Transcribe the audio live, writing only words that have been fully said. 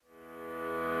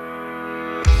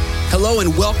Hello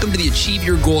and welcome to the Achieve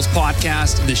Your Goals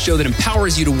podcast, the show that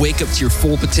empowers you to wake up to your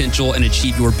full potential and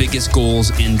achieve your biggest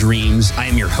goals and dreams. I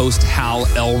am your host, Hal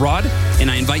Elrod, and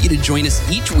I invite you to join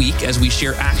us each week as we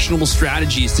share actionable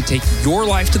strategies to take your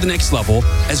life to the next level,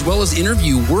 as well as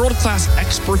interview world-class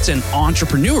experts and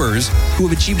entrepreneurs who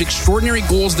have achieved extraordinary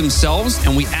goals themselves,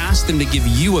 and we ask them to give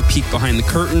you a peek behind the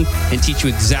curtain and teach you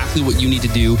exactly what you need to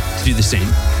do the same.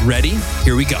 Ready?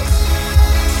 Here we go.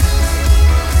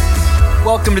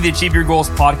 Welcome to the Achieve Your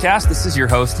Goals podcast. This is your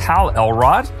host, Hal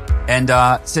Elrod. And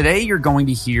today you're going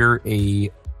to hear a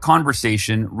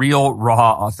conversation, real,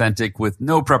 raw, authentic, with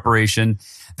no preparation,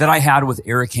 that I had with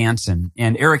Eric Hansen.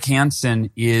 And Eric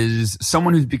Hansen is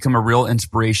someone who's become a real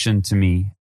inspiration to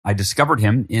me. I discovered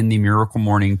him in the Miracle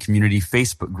Morning Community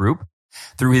Facebook group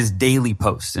through his daily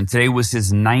posts. And today was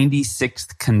his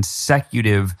 96th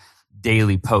consecutive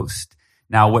daily post.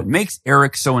 Now, what makes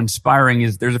Eric so inspiring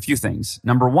is there's a few things.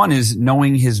 Number one is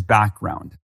knowing his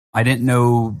background. I didn't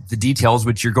know the details,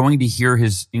 which you're going to hear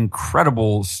his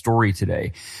incredible story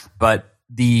today. But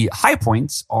the high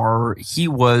points are he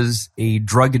was a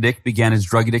drug addict, began his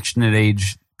drug addiction at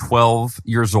age 12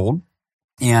 years old,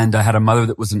 and had a mother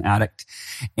that was an addict,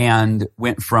 and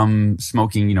went from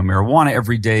smoking, marijuana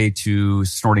every day to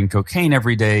snorting cocaine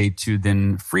every day to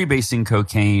then freebasing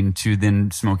cocaine to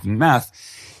then smoking meth.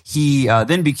 He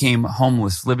then became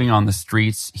homeless, living on the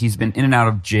streets. He's been in and out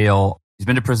of jail. He's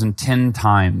been to prison 10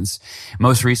 times.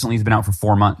 Most recently, he's been out for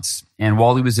 4 months. And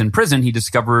while he was in prison, he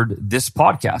discovered this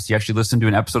podcast. He actually listened to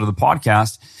an episode of the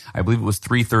podcast. I believe it was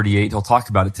 338. He'll talk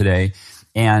about it today.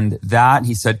 And that,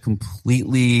 he said,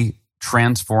 completely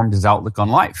transformed his outlook on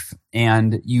life.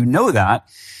 And you know that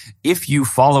if you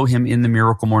follow him in the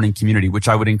Miracle Morning Community, which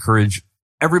I would encourage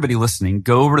everybody listening,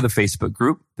 go over to the Facebook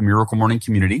group, the Miracle Morning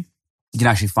Community. You can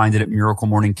actually find it at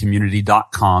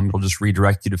miraclemorningcommunity.com. It'll just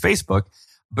redirect you to Facebook.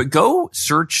 But go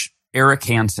search Eric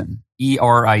Hansen,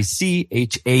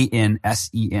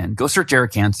 EricHansen. Go search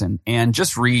Eric Hansen and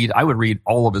just read. I would read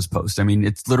all of his posts. I mean,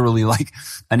 it's literally like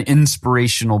an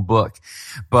inspirational book.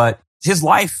 But his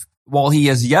life, while he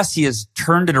has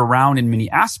turned it around in many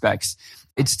aspects,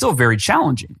 it's still very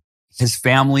challenging. His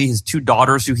family, his 2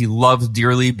 daughters who he loves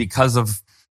dearly, because of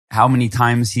how many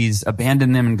times he's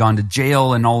abandoned them and gone to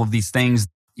jail and all of these things,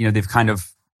 they've kind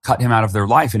of cut him out of their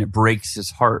life, and it breaks his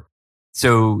heart.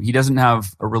 So he doesn't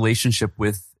have a relationship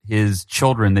with his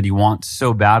children that he wants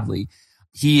so badly.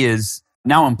 He is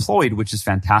now employed, which is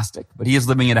fantastic, but he is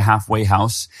living at a halfway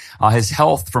house. His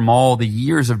health from all the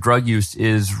years of drug use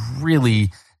is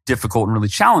really difficult and really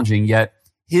challenging, yet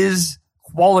his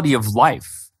quality of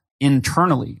life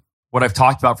internally, what I've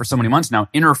talked about for so many months now,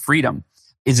 inner freedom,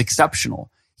 is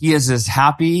exceptional. He is as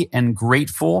happy and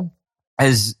grateful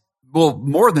as,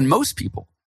 more than most people.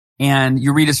 And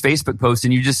you read his Facebook post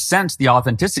and you just sense the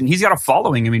authenticity. And he's got a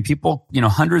following. I mean, people,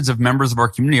 hundreds of members of our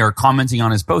community are commenting on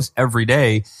his posts every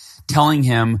day, telling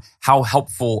him how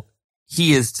helpful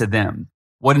he is to them,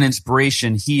 what an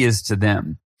inspiration he is to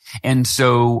them. And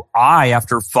so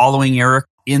after following Eric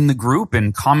in the group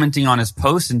and commenting on his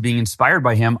posts and being inspired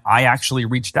by him, I actually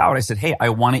reached out. I said, hey, I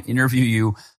want to interview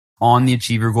you on the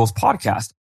Achieve Your Goals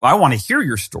podcast. I want to hear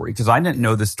your story because I didn't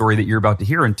know the story that you're about to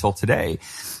hear until today.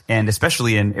 And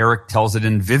especially, Eric tells it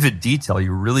in vivid detail.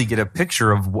 You really get a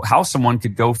picture of how someone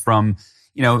could go from,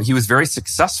 he was very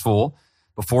successful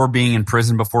before being in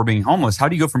prison, before being homeless. How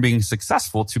do you go from being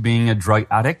successful to being a drug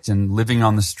addict and living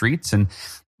on the streets? And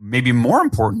maybe more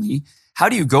importantly, how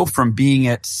do you go from being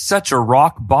at such a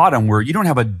rock bottom where you don't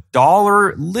have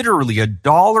literally a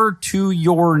dollar to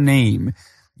your name?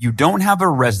 You don't have a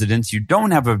residence. You don't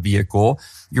have a vehicle.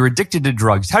 You're addicted to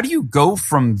drugs. How do you go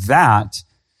from that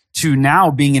to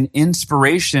now being an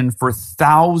inspiration for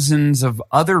thousands of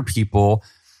other people,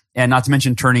 and not to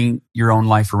mention turning your own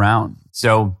life around?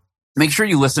 So make sure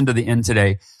you listen to the end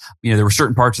today. There were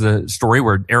certain parts of the story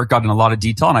where Eric got in a lot of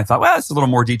detail, and I thought, well, it's a little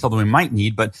more detail than we might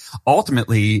need. But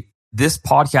ultimately, this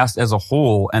podcast as a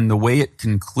whole and the way it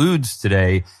concludes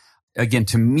today, again,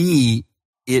 to me,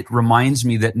 it reminds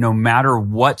me that no matter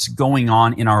what's going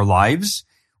on in our lives,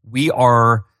 we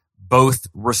are both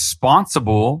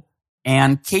responsible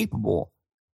and capable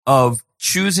of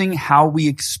choosing how we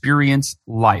experience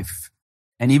life.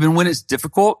 And even when it's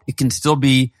difficult, it can still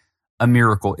be a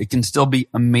miracle. It can still be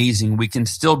amazing. We can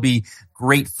still be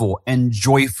grateful and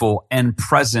joyful and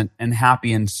present and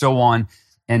happy and so on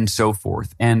and so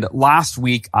forth. And last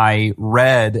week I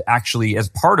read, actually as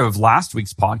part of last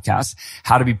week's podcast,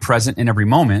 How to Be Present in Every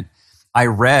Moment, I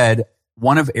read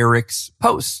one of Eric's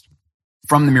posts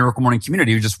from the Miracle Morning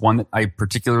Community, just one that I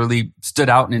particularly stood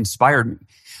out and inspired me.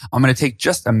 I'm going to take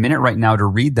just a minute right now to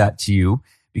read that to you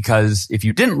because if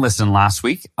you didn't listen last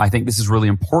week, I think this is really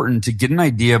important to get an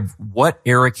idea of what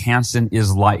Eric Hansen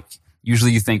is like.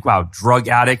 Usually you think, wow, drug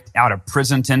addict, out of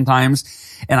prison 10 times.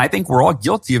 And I think we're all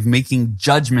guilty of making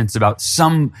judgments about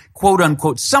some quote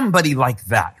unquote, somebody like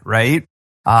that, right?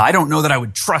 I don't know that I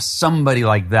would trust somebody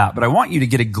like that, but I want you to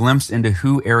get a glimpse into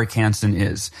who Eric Hansen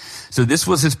is. So this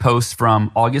was his post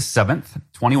from August 7th,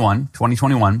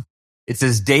 2021. It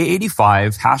says, day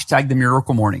 85, hashtag the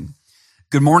miracle morning.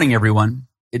 Good morning, everyone.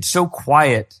 It's so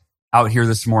quiet out here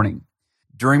this morning.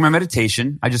 During my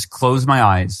meditation, I just close my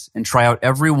eyes and try out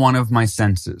every one of my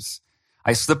senses.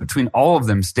 I slip between all of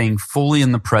them, staying fully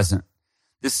in the present.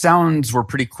 The sounds were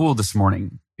pretty cool this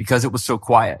morning because it was so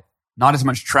quiet. Not as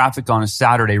much traffic on a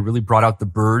Saturday really brought out the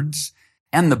birds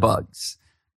and the bugs.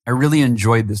 I really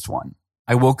enjoyed this one.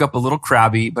 I woke up a little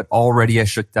crabby, but already I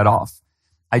shook that off.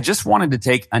 I just wanted to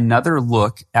take another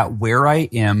look at where I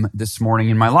am this morning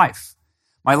in my life.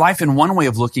 My life, in one way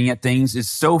of looking at things, is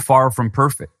so far from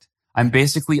perfect. I'm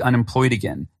basically unemployed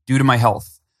again due to my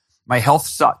health. My health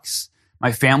sucks.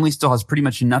 My family still has pretty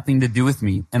much nothing to do with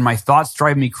me, and my thoughts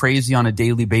drive me crazy on a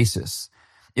daily basis.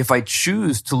 If I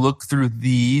choose to look through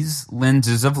these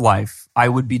lenses of life, I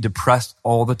would be depressed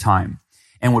all the time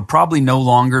and would probably no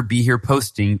longer be here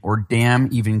posting or damn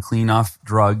even clean off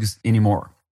drugs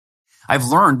anymore. I've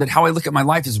learned that how I look at my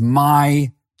life is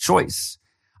my choice.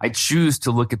 I choose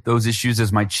to look at those issues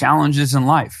as my challenges in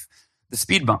life, the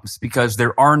speed bumps, because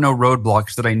there are no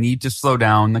roadblocks that I need to slow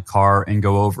down the car and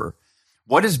go over.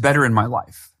 What is better in my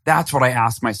life? That's what I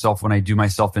ask myself when I do my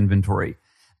self-inventory.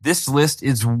 This list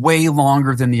is way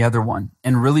longer than the other one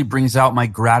and really brings out my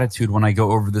gratitude when I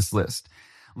go over this list.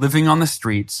 Living on the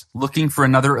streets, looking for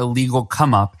another illegal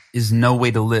come up is no way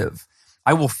to live.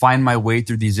 I will find my way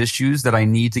through these issues that I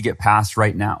need to get past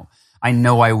right now. I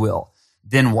know I will.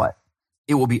 Then what?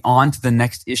 It will be on to the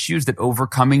next issues that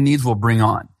overcoming these will bring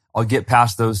on. I'll get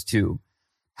past those too.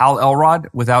 Hal Elrod,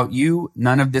 without you,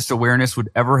 none of this awareness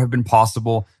would ever have been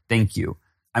possible. Thank you.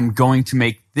 I'm going to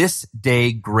make this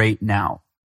day great now.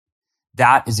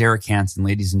 That is Eric Hansen,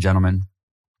 ladies and gentlemen.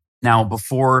 Now,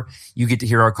 before you get to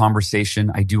hear our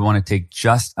conversation, I do want to take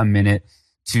just a minute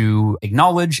to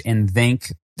acknowledge and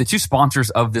thank the two sponsors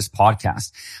of this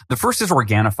podcast. The first is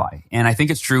Organifi. And I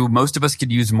think it's true. Most of us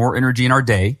could use more energy in our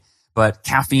day, but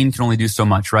caffeine can only do so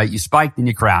much, right? You spike, then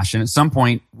you crash. And at some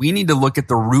point, we need to look at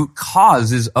the root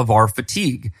causes of our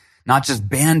fatigue, not just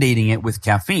band-aiding it with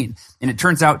caffeine. And it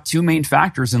turns out two main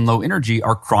factors in low energy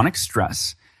are chronic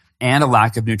stress and a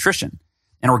lack of nutrition.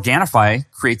 And Organifi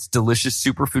creates delicious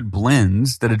superfood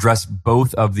blends that address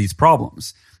both of these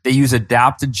problems. They use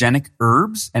adaptogenic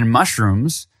herbs and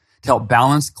mushrooms to help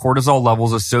balance cortisol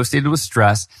levels associated with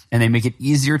stress, and they make it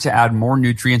easier to add more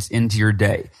nutrients into your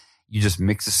day. You just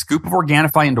mix a scoop of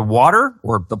Organifi into water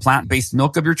or the plant-based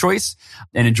milk of your choice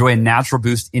and enjoy a natural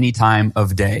boost any time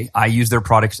of day. I use their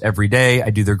products every day. I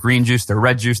do their green juice, their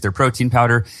red juice, their protein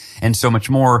powder, and so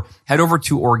much more. Head over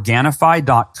to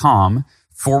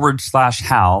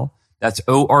Organifi.com/Hal. That's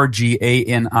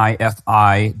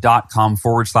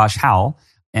Organifi.com/Hal.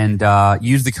 And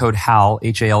use the code HAL,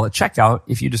 H-A-L, at checkout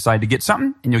if you decide to get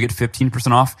something, and you'll get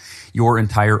 15% off your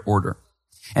entire order.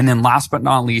 And then last but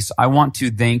not least, I want to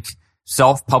thank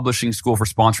Self-Publishing School for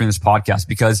sponsoring this podcast,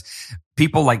 because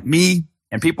people like me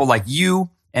and people like you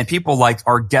and people like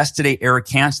our guest today, Eric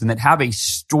Hansen, that have a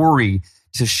story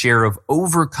to share of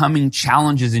overcoming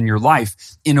challenges in your life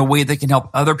in a way that can help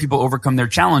other people overcome their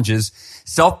challenges.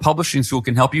 Self-Publishing School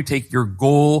can help you take your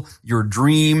goal, your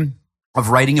dream of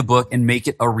writing a book and make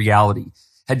it a reality.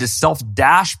 Head to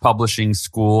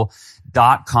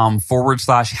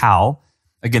self-publishingschool.com/Hal.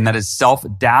 Again, that is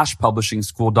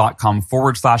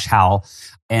self-publishingschool.com/Hal.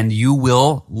 And you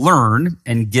will learn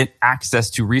and get access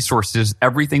to resources,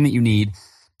 everything that you need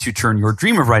to turn your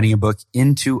dream of writing a book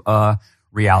into a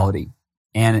reality.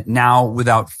 And now,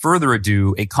 without further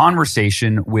ado, a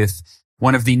conversation with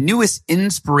one of the newest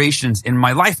inspirations in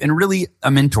my life and really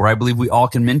a mentor. I believe we all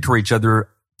can mentor each other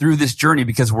through this journey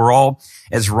because we're all,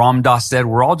 as Ram Dass said,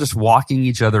 we're all just walking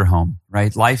each other home,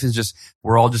 right? Life is just,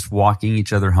 we're all just walking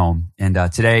each other home. And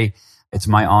today, it's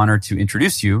my honor to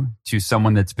introduce you to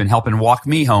someone that's been helping walk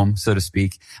me home, so to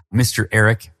speak, Mr.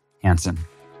 Eric Hansen.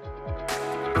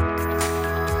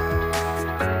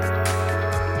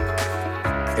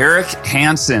 Eric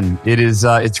Hansen,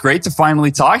 it's great to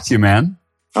finally talk to you, man.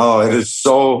 Oh, it is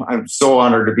I'm so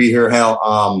honored to be here,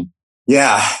 Hal.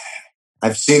 Yeah,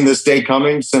 I've seen this day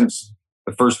coming since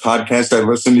the first podcast I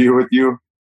listened to with you.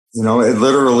 You know, it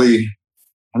literally,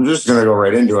 I'm just going to go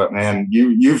right into it, man.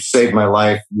 You've saved my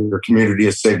life. Your community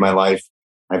has saved my life.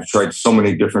 I've tried so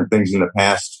many different things in the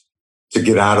past to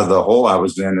get out of the hole I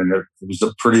was in, and it was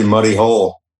a pretty muddy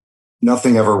hole.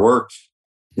 nothing ever worked.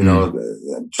 You know,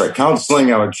 I'd try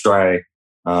counseling. I would try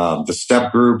the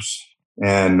step groups.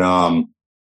 And,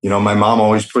 you know, my mom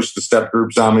always pushed the step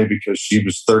groups on me because she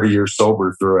was 30 years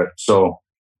sober through it. So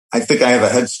I think I have a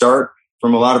head start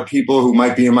from a lot of people who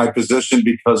might be in my position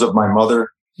because of my mother.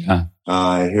 Yeah.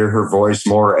 I hear her voice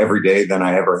more every day than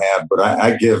I ever have, but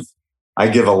I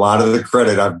give a lot of the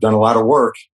credit. I've done a lot of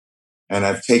work and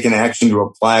I've taken action to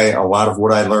apply a lot of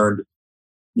what I learned.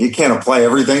 You can't apply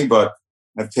everything, but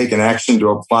I've taken action to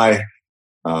apply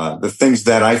the things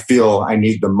that I feel I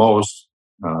need the most.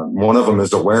 One of them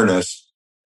is awareness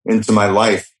into my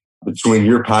life between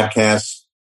your podcast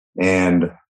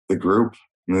and the group.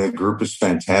 I mean, the group is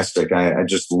fantastic. I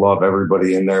just love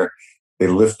everybody in there. They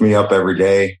lift me up every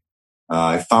day.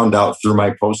 I found out through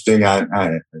my posting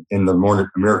in the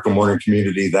Miracle Morning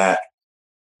community that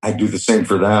I do the same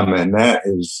for them. And that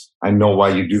is, I know why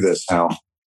you do this, Hal.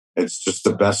 It's just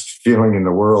the best feeling in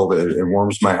the world. It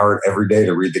warms my heart every day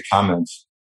to read the comments.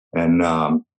 And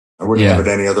I wouldn't have it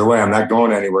any other way. I'm not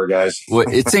going anywhere, guys. Well,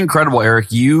 it's incredible,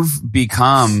 Eric. You've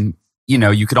become, you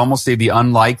know, you could almost say the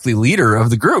unlikely leader of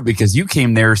the group because you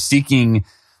came there seeking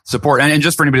support. And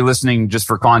just for anybody listening, just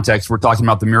for context, we're talking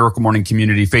about the Miracle Morning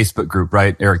Community Facebook group,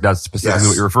 right, Eric? That's specifically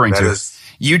what you're referring to.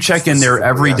 You check in there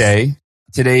every day.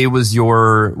 Today was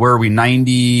where are we?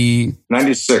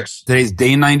 96. Today's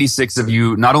day 96 of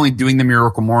you not only doing the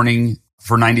Miracle Morning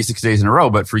for 96 days in a row,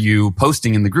 but for you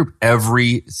posting in the group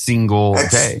every single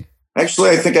day. Actually,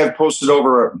 I think I've posted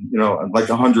over, you know, like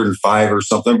 105 or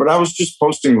something, but I was just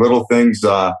posting little things, you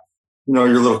know,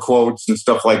 your little quotes and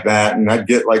stuff like that. And I'd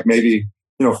get like maybe,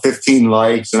 you know, 15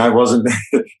 likes and I wasn't,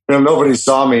 you know, nobody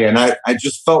saw me. And I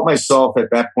just felt myself at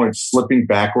that point slipping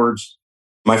backwards.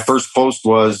 My first post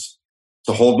was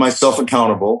to hold myself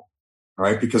accountable,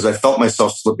 right? Because I felt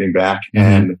myself slipping back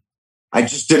and I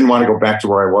just didn't want to go back to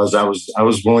where I was. I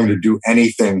was willing to do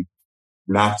anything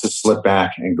not to slip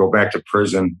back and go back to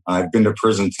prison. I've been to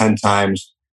prison 10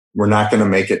 times. We're not going to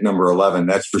make it number 11.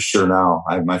 That's for sure now.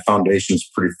 My foundation's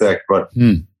pretty thick. But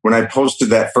when I posted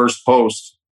that first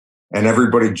post and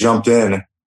everybody jumped in,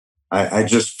 I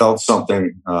just felt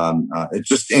something. It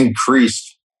just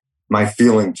increased my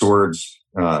feeling towards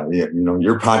you know,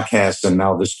 your podcast and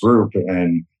now this group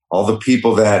and all the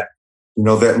people that, you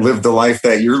know, that live the life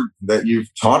that you've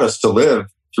taught us to live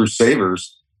through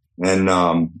Savers. And,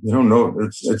 you know, no,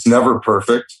 it's never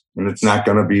perfect and it's not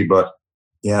going to be, but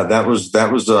yeah, that was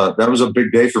a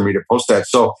big day for me to post that.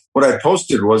 So what I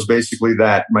posted was basically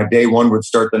that my day one would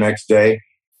start the next day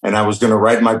and I was going to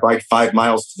ride my bike 5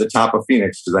 miles to the top of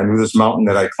Phoenix because I knew this mountain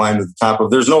that I climbed to the top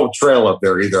of. There's no trail up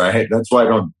there either. That's why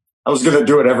I was going to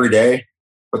do it every day,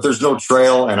 but there's no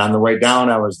trail. And on the way down,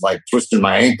 I was like twisting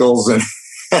my ankles and,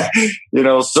 you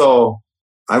know, so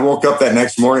I woke up that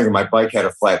next morning and my bike had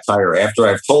a flat tire after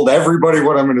I've told everybody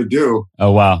what I'm going to do.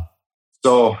 Oh, wow.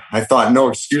 So I thought, no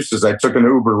excuses. I took an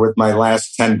Uber with my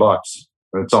last $10.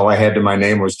 That's all I had to my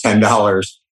name was $10.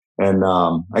 And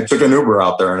I took an Uber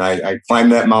out there and I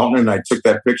climbed that mountain and I took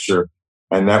that picture.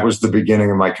 And that was the beginning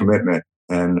of my commitment.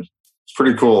 And it's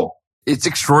pretty cool. It's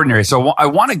extraordinary. So I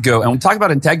want to go and we'll talk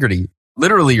about integrity.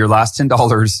 Literally your last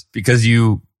 $10 because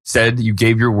you said you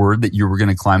gave your word that you were going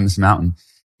to climb this mountain.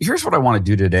 Here's what I want to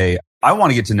do today. I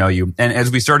want to get to know you. And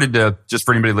as we started to, just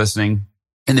for anybody listening,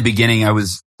 in the beginning,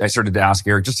 I started to ask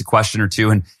Eric just a question or two.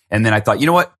 And then I thought, you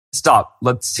know what? Stop.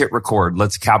 Let's hit record.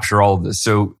 Let's capture all of this.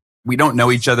 So we don't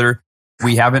know each other.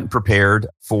 We haven't prepared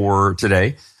for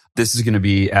today. This is going to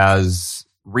be as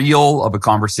real of a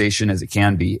conversation as it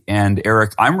can be. And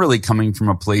Eric, I'm really coming from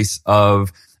a place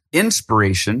of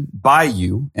inspiration by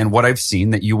you and what I've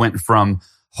seen that you went from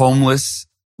homeless,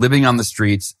 living on the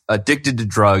streets, addicted to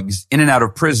drugs, in and out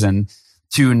of prison,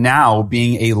 to now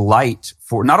being a light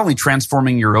for not only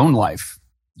transforming your own life,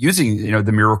 using, you know,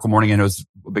 the Miracle Morning, I know is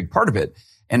a big part of it,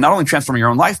 and not only transforming your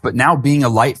own life, but now being a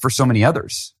light for so many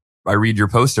others. I read your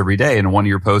post every day, and in one of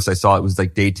your posts, I saw it was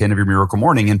like day 10 of your Miracle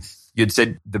Morning, and you had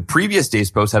said the previous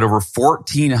day's post had over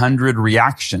 1,400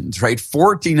 reactions, right?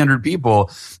 1,400 people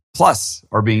plus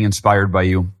are being inspired by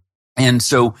you. And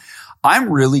so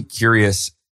I'm really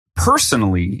curious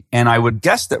personally, and I would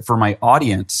guess that for my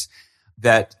audience,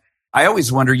 that I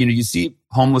always wonder, you know, you see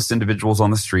homeless individuals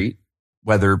on the street,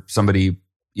 whether somebody,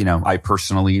 you know, I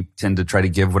personally tend to try to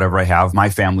give whatever I have. My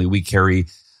family, we carry,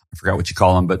 I forgot what you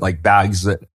call them, but like bags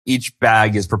that each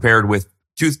bag is prepared with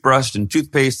toothbrush and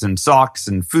toothpaste and socks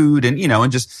and food and, you know,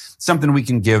 and just something we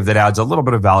can give that adds a little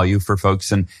bit of value for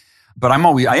folks. But I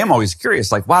am always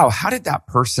curious, like, wow, how did that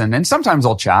person, and sometimes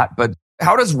I'll chat, but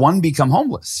how does one become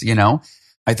homeless? You know,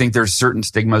 I think there's certain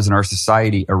stigmas in our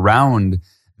society around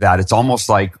that. It's almost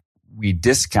like we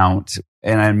discount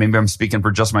and maybe I'm speaking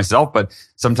for just myself, but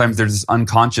sometimes there's this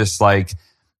unconscious like,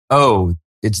 oh,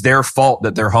 it's their fault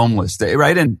that they're homeless,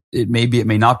 right? And it may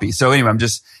not be. So anyway, I'm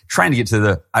just trying to get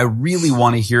to I really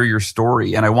want to hear your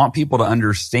story, and I want people to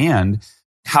understand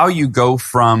how you go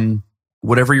from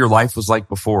whatever your life was like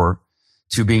before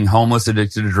to being homeless,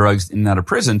 addicted to drugs, and out of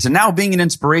prison to now being an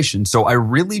inspiration. So I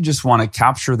really just want to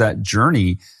capture that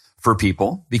journey for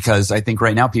people, because I think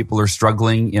right now people are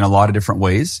struggling in a lot of different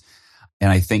ways.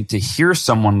 And I think to hear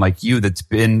someone like you that's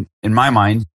been, in my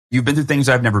mind, you've been through things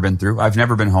I've never been through. I've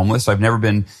never been homeless. I've never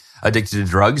been addicted to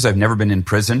drugs. I've never been in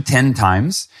prison 10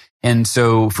 times. And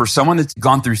so for someone that's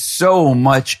gone through so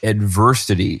much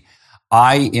adversity,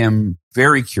 I am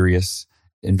very curious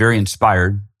and very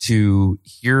inspired to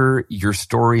hear your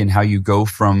story and how you go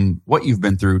from what you've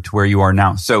been through to where you are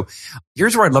now. So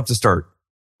here's where I'd love to start.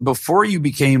 Before you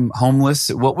became homeless,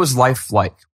 what was life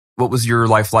like? What was your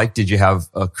life like? Did you have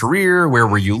a career? Where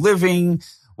were you living?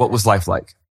 What was life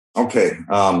like? Okay.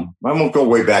 I won't go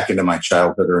way back into my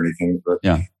childhood or anything, but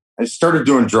yeah. I started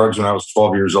doing drugs when I was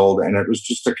 12 years old, and it was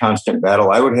just a constant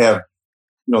battle. I would have,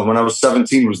 when I was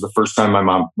 17 was the first time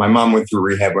my mom went through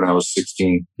rehab when I was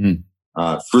 16.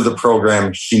 Through the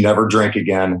program, she never drank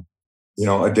again,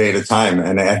 a day at a time.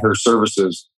 And at her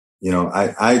services,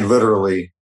 I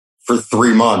literally, for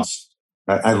 3 months,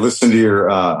 I listened to your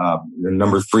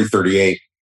number 338,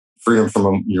 Freedom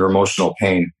from Your Emotional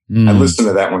Pain. I listen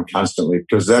to that one constantly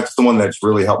because that's the one that's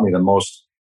really helped me the most.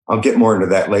 I'll get more into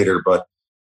that later, but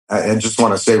I just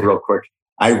want to say real quick,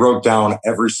 I wrote down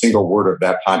every single word of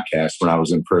that podcast when I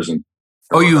was in prison.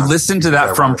 Oh, you listened to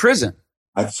that from prison?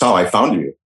 That's how I found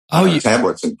you.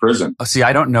 Tablets in prison. Oh, see,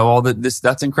 I don't know all this.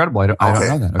 That's incredible. I don't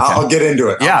know that. Okay. I'll get into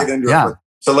it. I'll get into it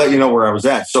to let you know where I was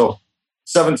at. So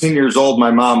 17 years old,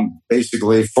 my mom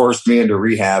basically forced me into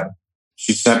rehab.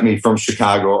 She sent me from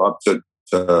Chicago up to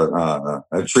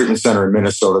a treatment center in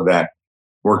Minnesota that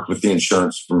worked with the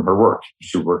insurance from her work.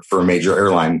 She worked for a major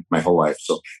airline my whole life.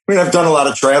 So, I've done a lot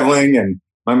of traveling, and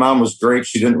my mom was great.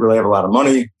 She didn't really have a lot of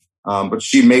money, but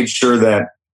she made sure that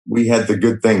we had the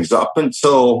good things up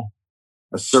until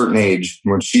a certain age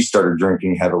when she started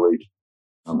drinking heavily.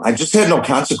 I just had no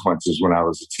consequences when I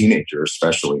was a teenager,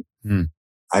 especially.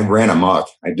 I ran amok.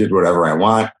 I did whatever I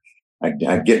want.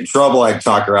 I'd get in trouble. I'd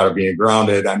talk her out of being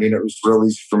grounded. I mean, it was real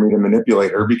easy for me to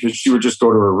manipulate her because she would just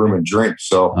go to her room and drink.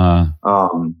 So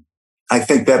I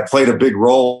think that played a big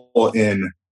role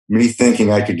in me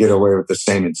thinking I could get away with the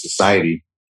same in society.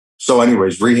 So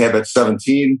anyways, rehab at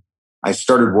 17. I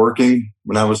started working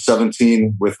when I was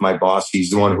 17 with my boss. He's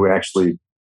the one who actually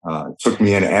took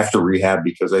me in after rehab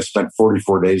because I spent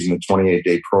 44 days in a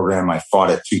 28-day program. I fought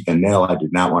it tooth and nail. I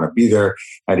did not want to be there.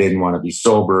 I didn't want to be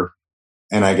sober.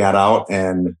 And I got out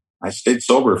and I stayed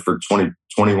sober for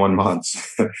 21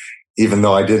 months, even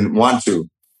though I didn't want to.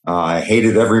 I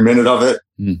hated every minute of it,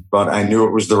 but I knew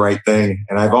it was the right thing.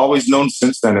 And I've always known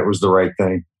since then it was the right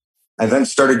thing. I then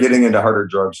started getting into harder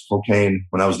drugs, cocaine.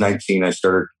 When I was 19, I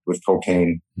started with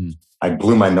cocaine. I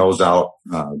blew my nose out,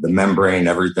 the membrane,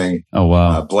 everything. Oh,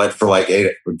 wow. Bled for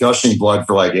gushing blood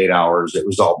for 8 hours. It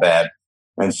was all bad.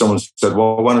 And someone said,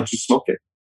 well, why don't you smoke it?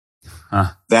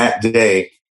 That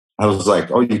day, I was like,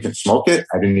 oh, you can smoke it?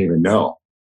 I didn't even know.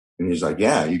 And he's like,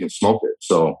 yeah, you can smoke it.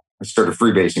 So I started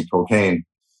freebasing cocaine.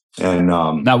 And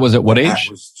that was at what age?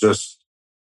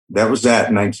 That was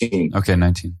at 19. Okay,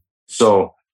 19.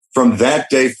 So from that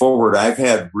day forward, I've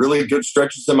had really good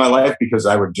stretches in my life because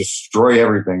I would destroy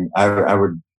everything.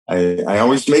 I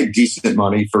always made decent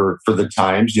money for the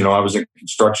times. I was in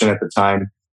construction at the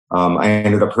time. I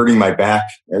ended up hurting my back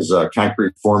as a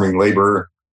concrete forming laborer.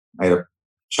 I had a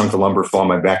chunk of lumber fall on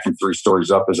my back from 3 stories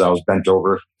up as I was bent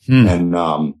over and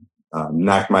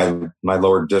knocked my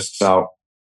lower discs out.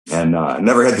 And I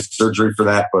never had the surgery for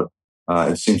that, but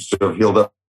it seems to have healed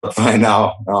up fine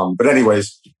now. But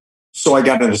anyways, so I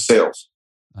got into sales.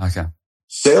 Okay.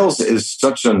 Sales is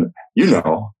such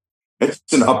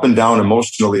it's an up and down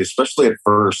emotionally, especially at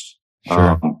first,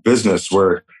 business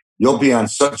where you'll be on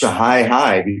such a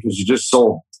high because you just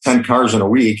sold 10 cars in a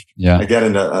week. Yeah. I got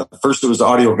into, first it was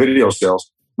audio video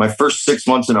sales. My first 6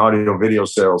 months in audio video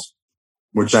sales,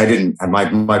 which I didn't, and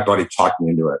my buddy talked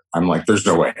me into it. I'm like, there's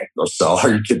no way I can go sell. Are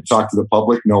you kidding? Talk to the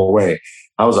public? No way.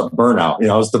 I was a burnout.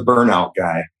 I was the burnout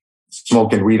guy,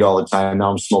 smoking weed all the time.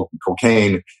 Now I'm smoking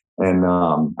cocaine. And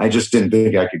I just didn't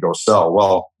think I could go sell.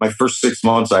 Well, my first 6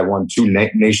 months, I won 2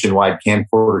 nationwide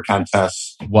camcorder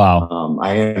contests. Wow.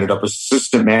 I ended up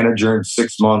assistant manager in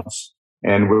 6 months.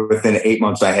 And within 8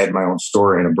 months, I had my own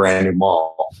store in a brand new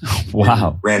mall.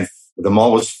 Wow. The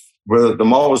mall was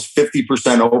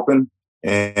 50% open.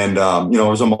 And, it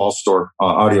was a mall store,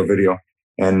 audio video.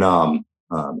 And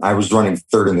I was running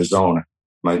third in the zone.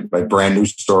 my brand new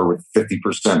store with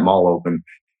 50% mall open.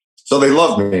 So they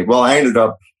loved me. Well, I ended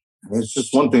up, it's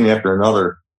just one thing after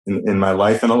another in my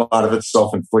life. And a lot of it's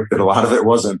self-inflicted. A lot of it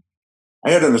wasn't. I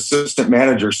had an assistant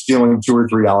manager stealing $2 or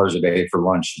 $3 a day for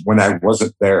lunch when I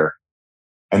wasn't there.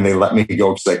 And they let me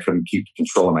go because I couldn't keep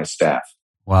control of my staff.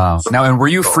 Wow. So, now, and were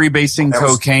you freebasing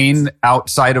cocaine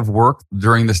outside of work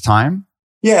during this time?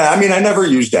 Yeah. I mean, I never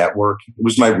used at work. It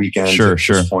was my weekend. Sure. At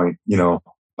this point,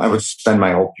 I would spend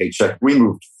my whole paycheck. We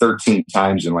moved 13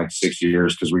 times in like 6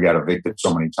 years because we got evicted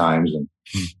so many times.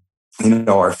 And,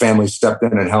 our family stepped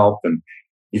in and helped. And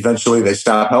eventually they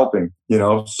stopped helping,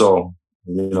 So,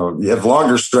 you have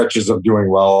longer stretches of doing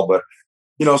well. But,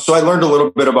 so I learned a little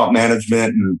bit about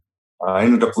management, and I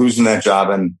ended up losing that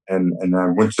job. And I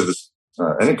went to this,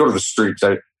 I didn't go to the streets.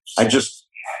 I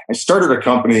started a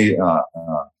company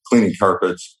cleaning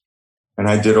carpets, and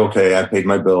I did okay. I paid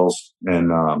my bills,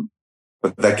 and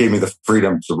but that gave me the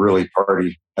freedom to really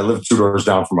party. I lived 2 doors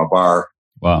down from a bar.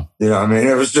 Wow.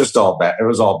 It was just all bad. It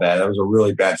was all bad. It was a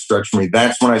really bad stretch for me.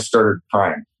 That's when I started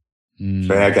crime.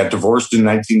 So I got divorced in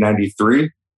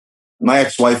 1993. My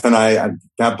ex-wife and I,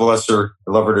 God bless her,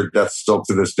 I love her to death still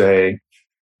to this day.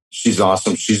 She's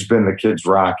awesome. She's been the kids'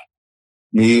 rock.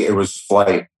 Me, it was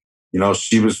flight.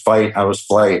 She was fight, I was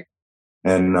flight.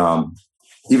 And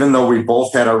even though we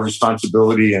both had our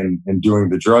responsibility in doing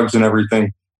the drugs and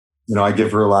everything, I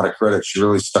give her a lot of credit. She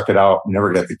really stuck it out. We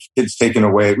never got the kids taken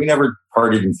away. We never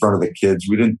partied in front of the kids.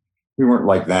 We weren't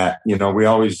like that. We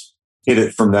always hid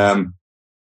it from them.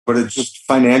 But it's just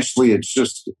financially, it's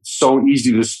just so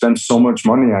easy to spend so much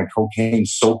money on cocaine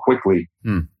so quickly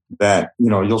that,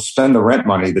 you'll spend the rent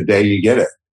money the day you get it,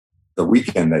 the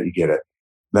weekend that you get it.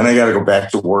 Then I got to go back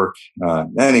to work.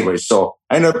 Anyway, so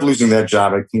I ended up losing that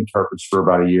job. I cleaned carpets for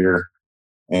about a year,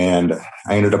 and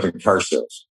I ended up in car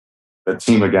sales. The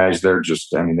team of guys there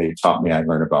they taught me. I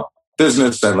learned about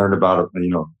business. I learned about,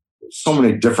 so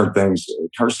many different things.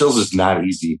 Car sales is not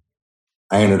easy.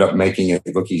 I ended up making it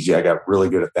look easy. I got really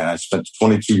good at that. I spent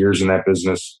 22 years in that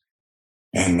business,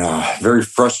 and very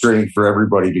frustrating for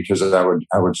everybody because I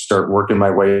would start working my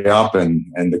way up, and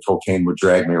the cocaine would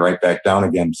drag me right back down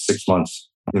again. 6 months,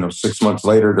 6 months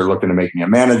later, they're looking to make me a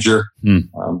manager.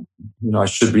 I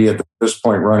should be at this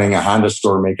point running a Honda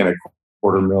store, making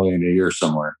 $250,000 a year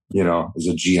somewhere, as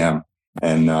a GM.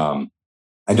 And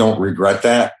I don't regret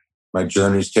that. My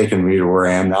journey's taken me to where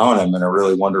I am now, and I'm in a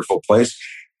really wonderful place.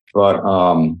 But,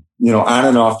 on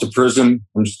and off to prison,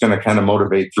 I'm just going to kind of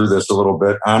motivate through this a little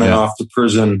bit. On and off to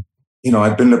prison,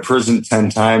 I've been to prison 10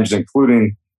 times, I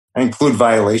include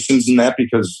violations in that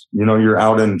because, you're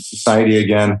out in society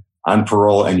again on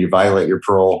parole and you violate your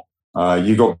parole.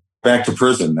 You go back to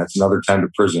prison. That's another time to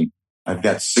prison. I've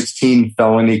got 16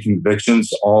 felony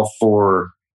convictions, all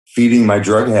for feeding my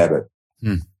drug habit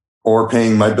or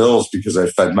paying my bills because I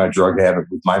fed my drug habit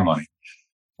with my money.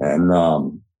 And,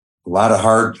 a lot of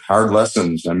hard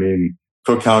lessons. I mean,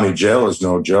 Cook County Jail is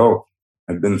no joke.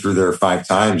 I've been through there 5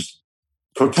 times.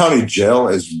 Cook County Jail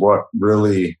is what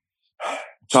really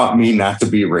taught me not to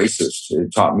be racist.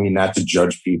 It taught me not to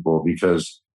judge people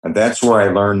because that's where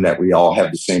I learned that we all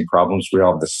have the same problems. We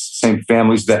all have the same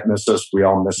families that miss us. We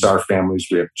all miss our families.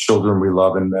 We have children we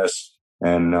love and miss.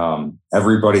 And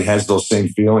everybody has those same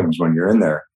feelings when you're in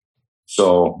there.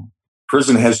 So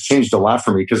prison has changed a lot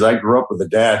for me because I grew up with a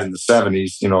dad in the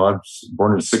 70s. I was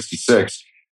born in 66.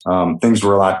 Things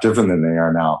were a lot different than they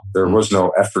are now. There was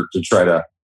no effort to try to,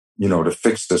 to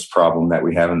fix this problem that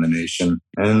we have in the nation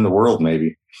and in the world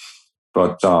maybe.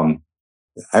 But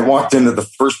I walked into the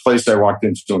first place I walked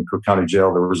into in Cook County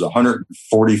Jail. There was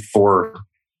 144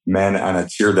 men on a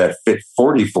tier that fit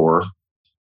 44.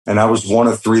 And I was one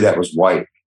of 3 that was white.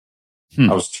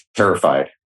 I was terrified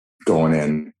going in.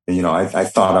 And, I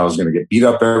thought I was going to get beat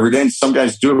up every day. And some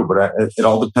guys do, but it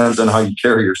all depends on how you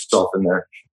carry yourself in there.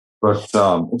 But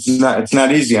it's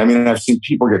not easy. I mean, I've seen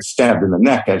people get stabbed in the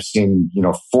neck. I've seen,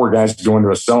 4 guys go into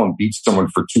a cell and beat someone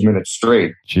for 2 minutes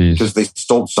straight because they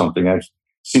stole something. I've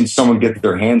seen someone get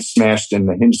their hand smashed in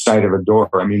the hinge side of a door.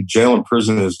 I mean, jail and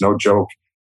prison is no joke.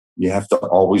 You have to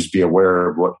always be aware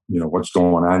of what's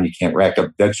going on. You can't rack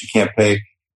up debts you can't pay,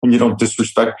 and you don't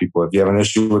disrespect people. If you have an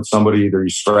issue with somebody, either you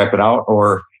scrap it out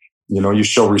or you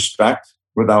show respect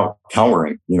without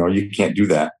cowering. You can't do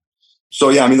that. So,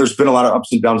 yeah, I mean, there's been a lot of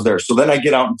ups and downs there. So then I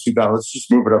get out in 2000. Let's just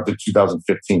move it up to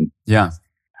 2015. Yeah.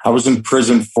 I was in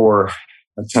prison for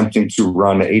attempting to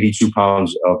run 82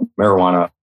 pounds of marijuana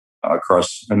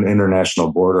across an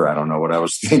international border. I don't know what I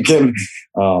was thinking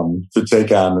to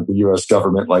take on the U.S.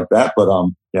 government like that.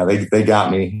 But, they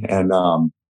got me. And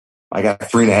I got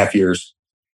 3.5 years.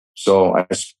 So I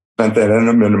spent that in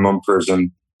a minimum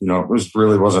prison. it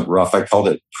really wasn't rough. I called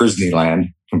it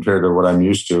Disneyland compared to what I'm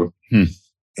used to.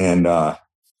 And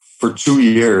for 2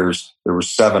 years, there were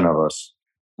 7 of us.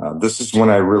 This is when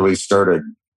I really started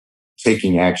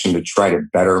taking action to try to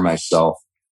better myself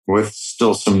with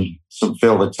still some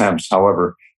failed attempts.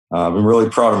 However, I'm really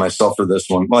proud of myself for this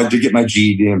one. Well, I did get my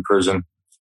GED in prison.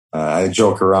 I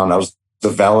joke around. I was the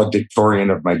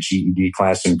valedictorian of my GED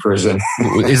class in prison.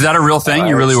 Is that a real thing?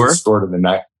 You really were? Scored in the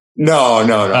night. No.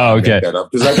 Oh, okay.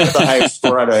 Because I got the highest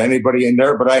score out of anybody in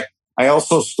there. But I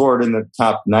also scored in the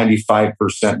top 95%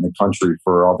 in the country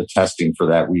for all the testing for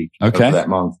that week, of that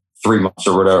month, 3 months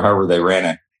or whatever, however they ran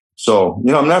it. So,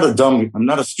 I'm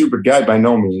not a stupid guy by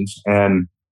no means. And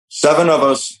 7 of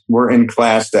us were in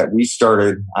class that we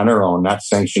started on our own, not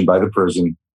sanctioned by the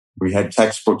prison. We had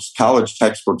textbooks, college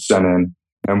textbooks sent in,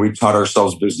 and we taught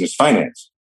ourselves business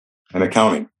finance and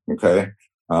accounting. Okay.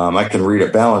 I can read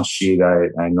a balance sheet.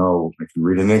 I know I can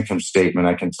read an income statement.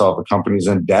 I can tell if a company's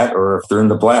in debt or if they're in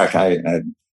the black.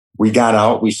 We got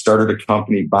out. We started a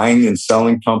company buying and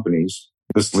selling companies.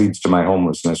 This leads to my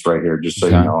homelessness right here, just so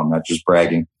you know, I'm not just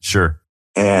bragging. Sure.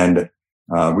 And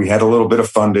we had a little bit of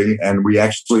funding, and we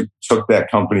actually took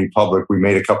that company public. We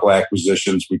made a couple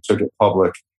acquisitions. We took it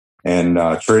public and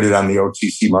traded on the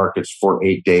OTC markets for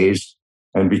 8 days.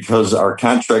 And because our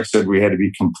contract said we had to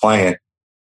be compliant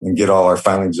and get all our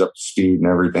filings up to speed and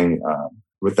everything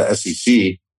with the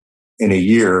SEC in a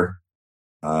year,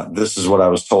 this is what I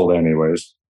was told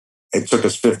anyways. It took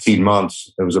us 15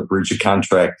 months. It was a breach of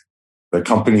contract. The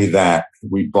company that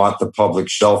we bought the public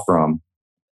shell from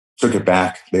took it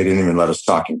back. They didn't even let us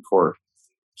talk in court.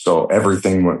 So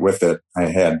everything went with it. I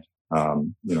had, a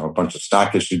bunch of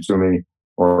stock issued to me,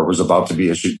 or was about to be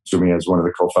issued to me as one of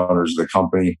the co-founders of the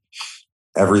company.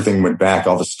 Everything went back,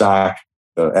 all the stock,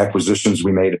 the acquisitions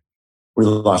we made, we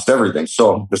lost everything.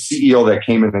 So the CEO that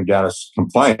came in and got us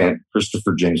compliant,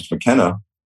 Christopher James McKenna,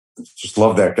 just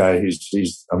love that guy.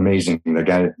 He's amazing. The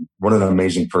guy, what an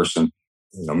amazing person.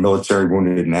 Military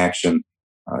wounded in action,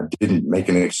 didn't make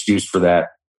an excuse for that.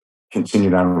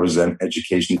 Continued on with his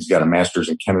education. He's got a master's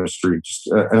in chemistry. Just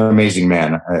an amazing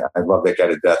man. I love that guy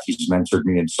to death. He's mentored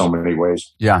me in so many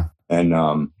ways. Yeah.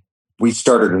 And we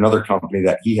started another company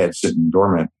that he had sitting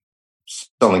dormant,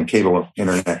 selling cable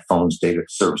internet phones, data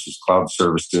services, cloud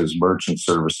services, merchant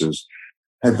services.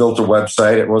 I built a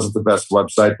website. It wasn't the best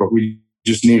website, but we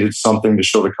just needed something to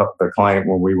show the client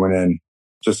when we went in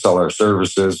to sell our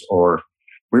services. Or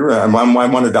I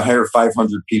wanted to hire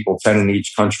 500 people, 10 in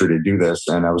each country to do this.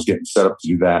 And I was getting set up to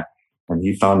do that. And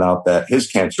he found out that his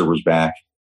cancer was back.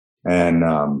 And,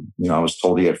 I was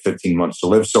told he had 15 months to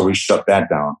live. So we shut that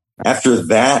down. After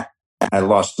that, I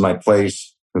lost my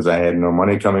place because I had no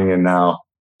money coming in now.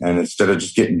 And instead of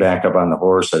just getting back up on the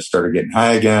horse, I started getting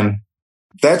high again.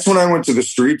 That's when I went to the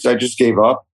streets. I just gave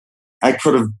up. I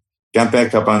could have got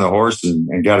back up on the horse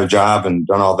and got a job and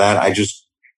done all that. I just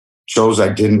chose I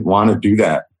didn't want to do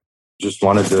that. Just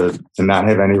wanted to not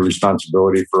have any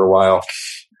responsibility for a while.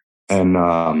 And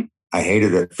I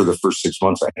hated it for the first 6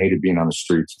 months. I hated being on the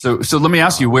streets. So let me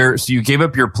ask you so you gave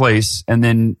up your place, and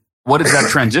then what is that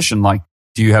transition like?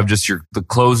 Do you have just the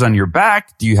clothes on your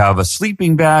back? Do you have a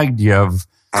sleeping bag? Do you have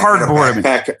cardboard?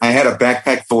 I had a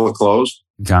backpack full of clothes.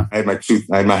 Okay.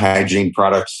 I had my hygiene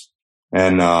products,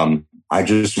 and I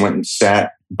just went and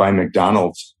sat by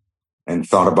McDonald's and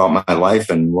thought about my life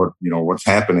and what's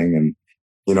happening. And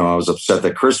I was upset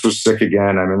that Chris was sick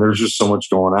again. I mean, there's just so much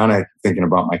going on. I'm thinking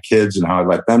about my kids and how I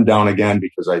let them down again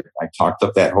because I talked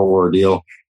up that whole ordeal.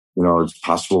 It's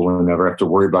possible we'll never have to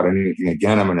worry about anything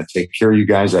again. I'm going to take care of you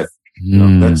guys.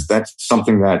 That's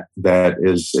something that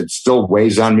it still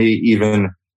weighs on me,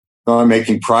 even though I'm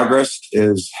making progress.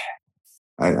 Is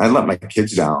I let my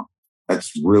kids down.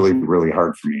 That's really, really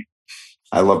hard for me.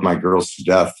 I love my girls to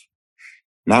death.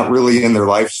 Not really in their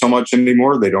life so much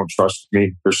anymore. They don't trust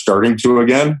me. They're starting to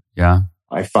again. Yeah.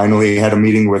 I finally had a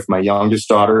meeting with my youngest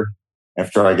daughter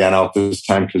after I got out this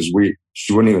time because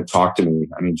she wouldn't even talk to me.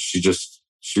 I mean, she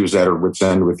was at her wit's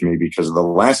end with me because of the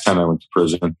last time I went to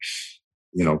prison.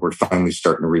 We're finally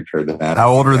starting to repair that.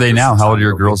 How old are they now? How old are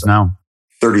your girls now?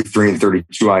 33 and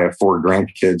 32. I have 4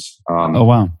 grandkids. Oh,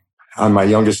 wow. On my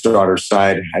youngest daughter's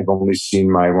side, I've only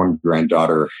seen my one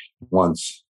granddaughter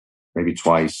once, maybe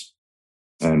twice.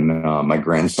 And my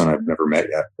grandson I've never met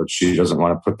yet, but she doesn't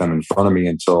want to put them in front of me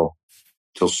until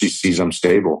she sees I'm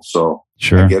stable. So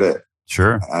sure. I get it.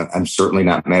 Sure. I'm certainly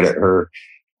not mad at her.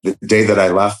 The day that I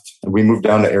left, we moved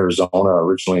down to Arizona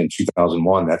originally in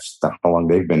 2001. That's how long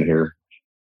they've been here.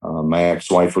 My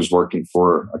ex-wife was working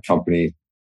for a company,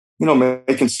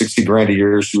 making $60,000 a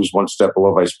year. She was one step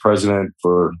below vice president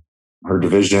for her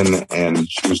division, and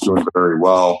she was doing very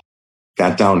well.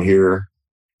 Got down here.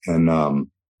 And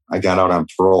I got out on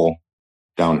parole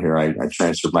down here. I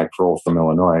transferred my parole from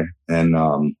Illinois. And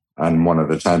on one of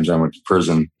the times I went to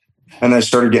prison, and I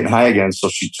started getting high again. So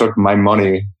she took my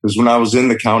money, because when I was in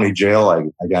the county jail,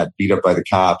 I got beat up by the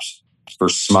cops for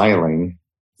smiling,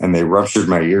 and they ruptured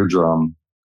my eardrum.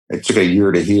 It took a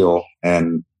year to heal.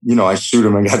 And, I sued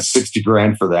them and got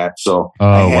 $60,000 for that. So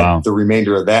I had the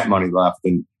remainder of that money left,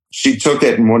 and she took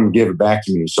it and wouldn't give it back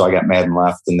to me. So I got mad and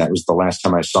left. And that was the last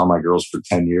time I saw my girls for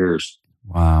 10 years.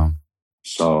 Wow.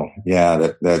 So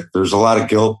yeah, that there's a lot of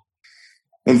guilt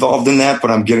involved in that, but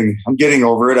I'm getting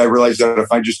over it. I realize that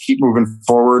if I just keep moving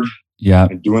forward,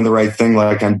 and doing the right thing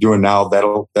like I'm doing now,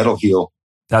 that'll heal.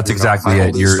 That's exactly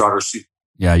it.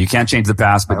 You can't change the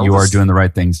past, but you are doing the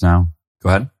right things now. Go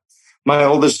ahead. My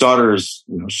oldest daughter is,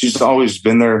 she's always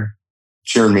been there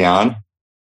cheering me on.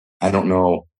 I don't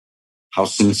know how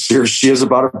sincere she is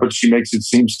about it, but she makes it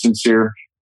seem sincere.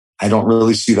 I don't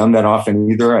really see them that often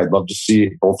either. I'd love to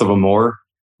see both of them more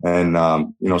and,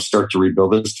 start to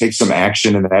rebuild this, take some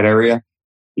action in that area,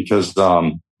 because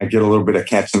I get a little bit of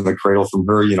cats in the cradle from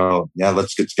her,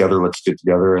 let's get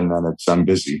together. And then I'm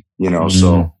busy,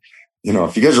 so,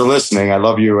 if you guys are listening, I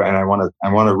love you. And I want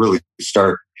to really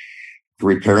start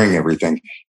repairing everything.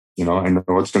 I know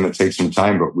it's going to take some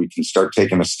time, but we can start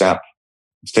taking a step.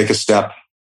 Let's take a step.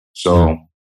 So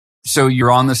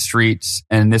you're on the streets,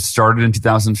 and this started in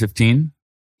 2015?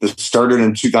 This started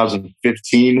in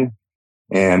 2015,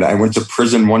 and I went to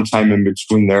prison one time in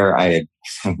between there. I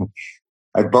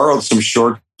borrowed some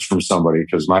shorts from somebody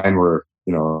because mine were,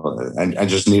 I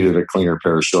just needed a cleaner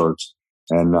pair of shorts.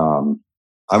 And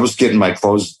I was getting my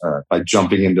clothes by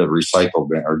jumping into recycle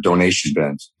bin or donation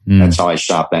bins. That's how I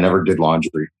shopped. I never did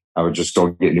laundry. I would just go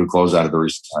get new clothes out of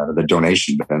the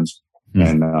donation bins.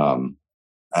 And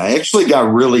I actually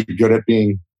got really good at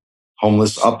being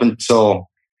homeless up until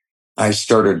I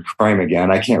started crime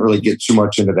again. I can't really get too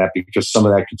much into that because some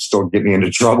of that could still get me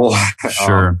into trouble.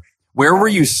 Sure. Where were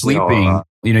you sleeping?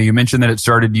 You mentioned that it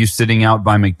started you sitting out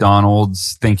by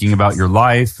McDonald's, thinking about your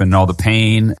life and all the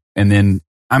pain. And then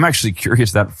I'm actually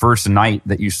curious, that first night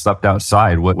that you slept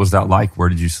outside, what was that like? Where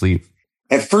did you sleep?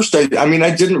 At first, I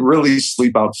didn't really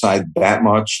sleep outside that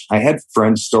much. I had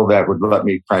friends still that would let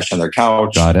me crash on their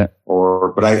couch. Got it.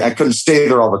 But I couldn't stay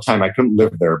there all the time. I couldn't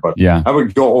live there. But I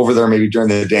would go over there maybe during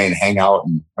the day and hang out.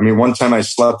 And one time I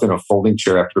slept in a folding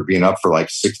chair after being up for like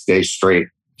 6 days straight,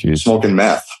 smoking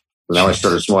meth. But now I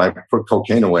started smoking. I put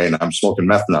cocaine away and I'm smoking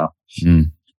meth now.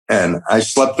 And I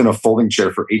slept in a folding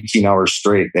chair for 18 hours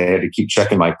straight. They had to keep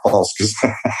checking my pulse because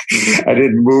I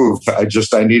didn't move. I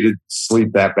needed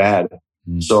sleep that bad.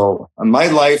 So my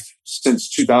life since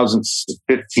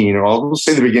 2015, or I'll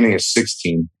say the beginning of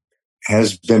 16,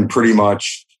 has been pretty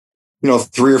much,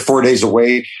 3 or 4 days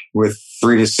awake with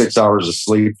 3 to 6 hours of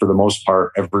sleep for the most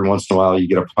part. Every once in a while, you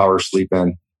get a power sleep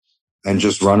in and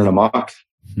just running amok.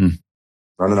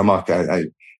 Running amok. I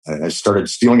started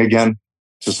stealing again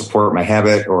to support my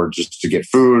habit or just to get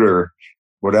food or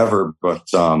whatever. But,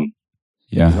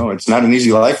 it's not an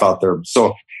easy life out there.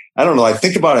 So I don't know. I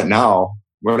think about it now.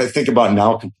 What I think about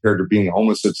now compared to being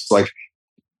homeless, it's like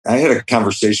I had a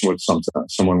conversation with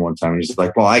someone one time. He's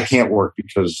like, well, I can't work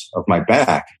because of my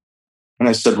back. And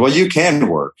I said, well, you can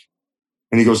work.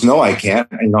 And he goes, no, I can't.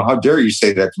 And, how dare you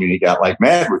say that to me? And he got like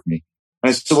mad with me. And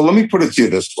I said, well, let me put it to you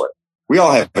this way. We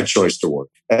all have a choice to work.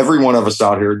 Every one of us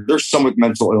out here, there's some with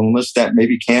mental illness that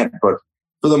maybe can't, but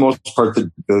for the most part,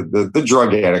 the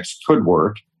drug addicts could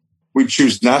work. We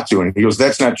choose not to. And he goes,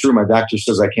 that's not true. My doctor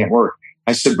says I can't work.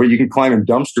 I said, but you can climb in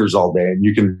dumpsters all day and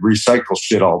you can recycle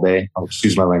shit all day. Oh,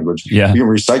 excuse my language. Yeah. You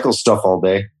can recycle stuff all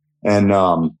day. And,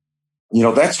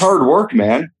 that's hard work,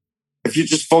 man. If you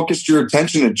just focused your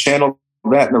attention and channel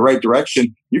that in the right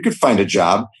direction, you could find a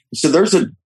job. So there's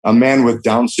a man with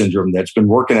Down syndrome that's been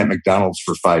working at McDonald's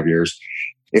for 5 years.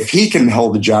 If he can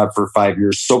hold a job for 5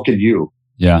 years, so can you.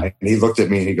 Yeah. And he looked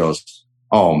at me and he goes,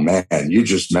 oh man, you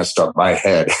just messed up my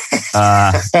head.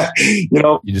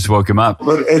 You just woke him up.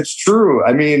 But it's true.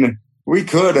 We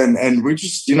could, and we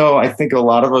just, I think a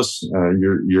lot of us,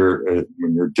 when you're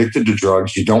addicted to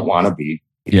drugs, you don't want to be.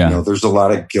 Yeah. There's a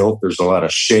lot of guilt. There's a lot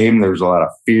of shame. There's a lot of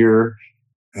fear.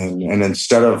 And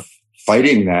instead of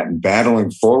fighting that and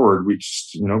battling forward, we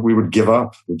just, we would give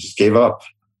up. We just gave up.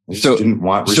 I just didn't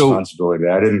want responsibility.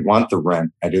 I didn't want the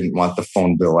rent. I didn't want the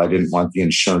phone bill. I didn't want the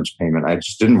insurance payment. I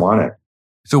just didn't want it.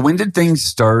 So when did things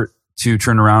start to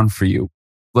turn around for you?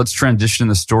 Let's transition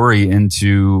the story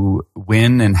into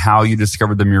when and how you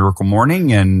discovered the Miracle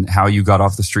Morning and how you got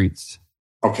off the streets.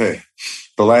 Okay.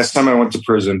 The last time I went to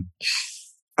prison,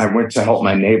 I went to help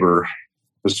my neighbor.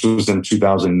 This was in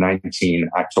 2019,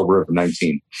 October of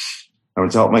 19. I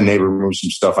went to help my neighbor move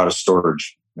some stuff out of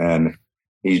storage. and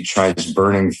he tries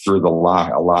burning through a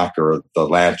lock or the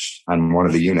latch on one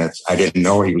of the units. I didn't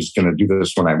know he was going to do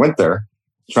this when I went there.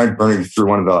 He tried burning through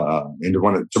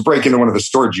to break into one of the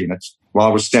storage units while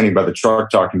I was standing by the truck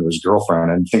talking to his girlfriend.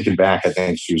 And thinking back, I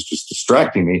think she was just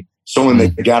distracting me. So when they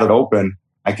got it open,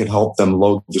 I could help them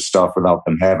load the stuff without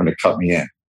them having to cut me in.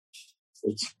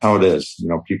 It's how it is.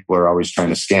 People are always trying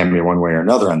to scam me one way or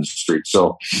another on the street.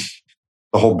 So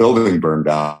the whole building burned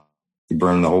down. He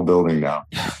burned the whole building down.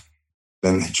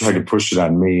 Then they tried to push it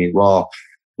on me. Well,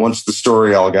 once the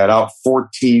story all got out,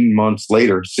 14 months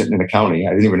later, sitting in the county, I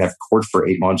didn't even have court for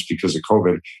 8 months because of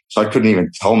COVID. So I couldn't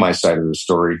even tell my side of the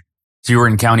story. So you were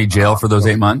in county jail for those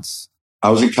 8 months? I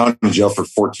was in county jail for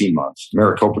 14 months,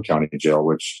 Maricopa County Jail,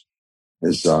 which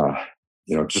is,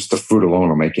 just the food alone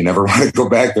will make you never want to go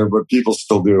back there, but people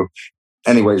still do.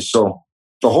 Anyway, so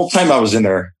the whole time I was in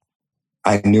there,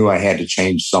 I knew I had to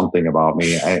change something about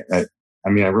me. I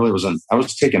really wasn't, I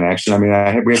was taking action. We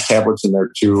have tablets in there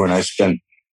too. And I spent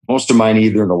most of mine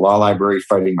either in the law library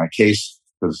fighting my case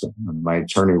because my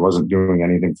attorney wasn't doing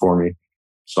anything for me.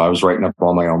 So I was writing up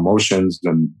all my own motions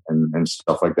and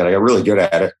stuff like that. I got really good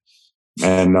at it.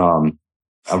 And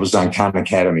I was on Khan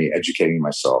Academy educating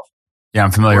myself. Yeah,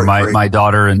 I'm familiar. My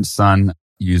daughter and son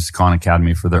use Khan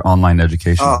Academy for their online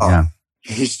education. Yeah.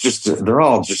 They're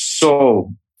all just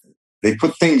so, they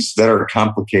put things that are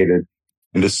complicated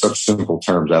into such simple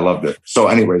terms. I loved it. So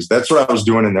anyways, that's what I was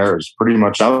doing in there. It was pretty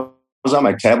much, I was on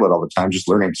my tablet all the time, just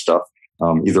learning stuff,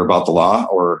 either about the law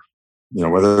or,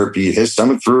 whether it be I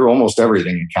went through almost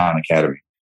everything in Khan Academy.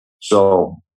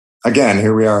 So again,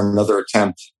 here we are, another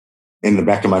attempt in the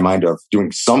back of my mind of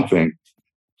doing something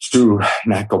to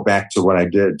not go back to what I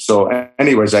did. So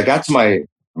anyways, I got to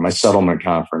my settlement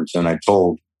conference and I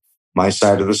told my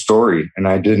side of the story, and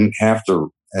I didn't have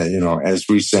to, as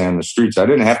we say on the streets, I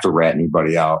didn't have to rat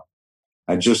anybody out.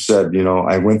 I just said,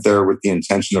 I went there with the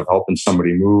intention of helping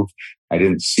somebody move. I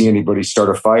didn't see anybody start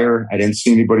a fire. I didn't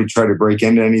see anybody try to break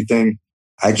into anything.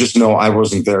 I just know I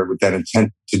wasn't there with that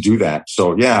intent to do that.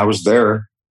 So yeah, I was there.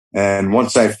 And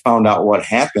once I found out what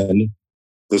happened,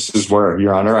 this is where,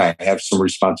 Your Honor, I have some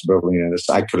responsibility in this.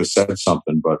 I could have said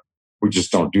something, but we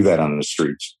just don't do that on the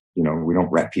streets. We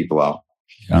don't rat people out.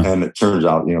 Yeah. And it turns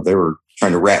out, they were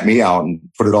trying to rat me out and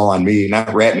put it all on me,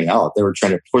 not rat me out. They were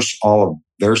trying to push all of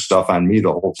their stuff on me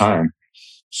the whole time.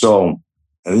 So,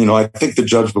 I think the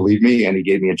judge believed me and he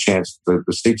gave me a chance. The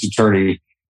state's attorney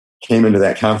came into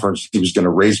that conference. He was going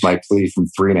to raise my plea from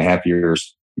 3.5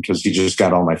 years because he just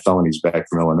got all my felonies back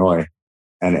from Illinois.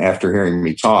 And after hearing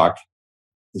me talk,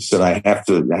 he said, I have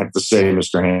to say,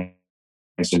 Mr.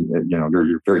 Hanson,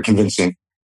 you're very convincing.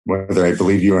 Whether I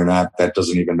believe you or not, that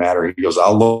doesn't even matter. He goes,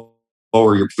 I'll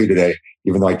lower your plea today,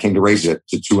 even though I came to raise it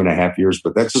to 2.5 years,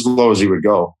 but that's as low as he would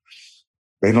go.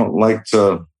 They don't like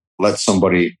to let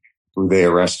somebody who they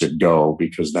arrested go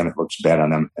because then it looks bad on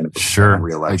them. And sure,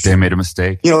 like they made a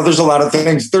mistake. There's a lot of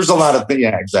things.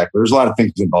 Yeah, exactly. There's a lot of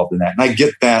things involved in that. And I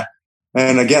get that.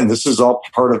 And again, this is all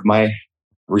part of my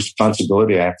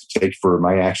responsibility I have to take for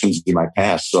my actions in my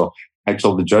past. So I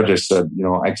told the judge, I said,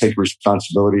 I take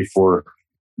responsibility for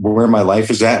where my life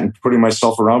is at and putting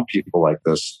myself around people like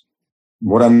this.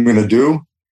 What I'm going to do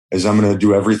is I'm going to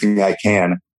do everything I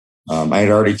can. I had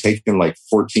already taken like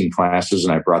 14 classes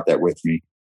and I brought that with me,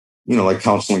 like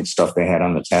counseling stuff they had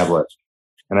on the tablet.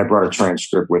 And I brought a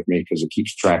transcript with me because it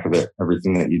keeps track of it,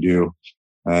 everything that you do.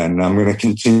 And I'm going to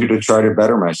continue to try to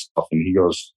better myself. And he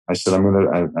goes, I said, I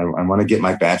want to get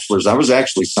my bachelor's. I was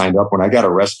actually signed up when I got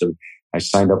arrested. I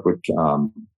signed up with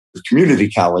community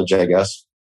college, I guess,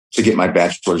 to get my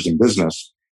bachelor's in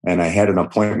business. And I had an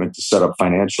appointment to set up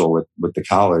financial with the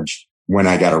college when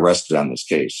I got arrested on this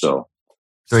case. So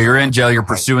you're in jail, you're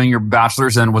pursuing your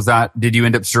bachelor's. And did you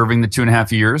end up serving the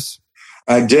 2.5 years?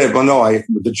 I did. Well, no,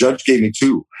 the judge gave me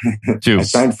 2. I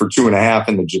signed for 2.5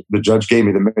 and the judge gave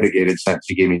me the mitigated sentence.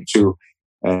 He gave me 2.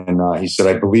 And he said,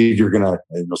 I believe you're going to,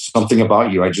 something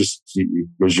about you. It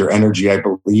was your energy. I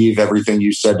believe everything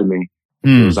you said to me.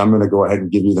 Because I'm going to go ahead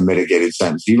and give you the mitigated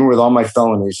sentence, even with all my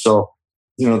felonies. So,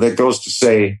 that goes to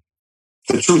say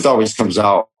the truth always comes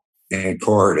out in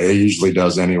court. It usually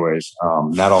does anyways.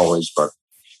 Not always, but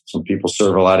some people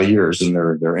serve a lot of years and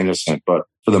they're innocent. But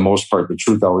for the most part, the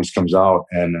truth always comes out.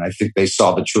 And I think they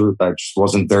saw the truth. I just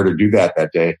wasn't there to do that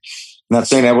day. I'm not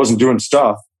saying I wasn't doing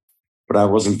stuff, but I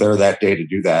wasn't there that day to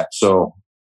do that. So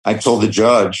I told the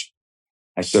judge,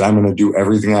 I said, I'm going to do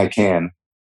everything I can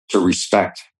to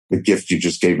respect the gift you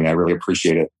just gave me. I really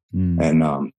appreciate it.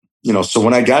 And, so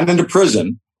when I got into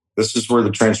prison, this is where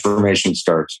the transformation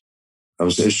starts. I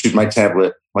was issued my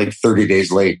tablet like 30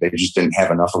 days late. They just didn't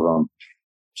have enough of them.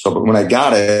 So, but when I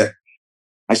got it,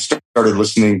 I started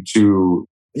listening to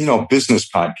business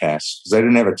podcasts because I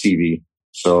didn't have a TV.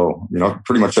 So,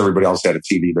 pretty much everybody else had a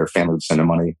TV. Their family would send them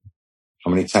money.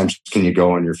 How many times can you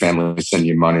go and your family send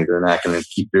you money? They're not going to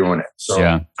keep doing it.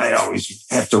 So I always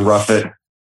have to rough it.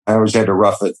 I always had to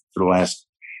rough it for the last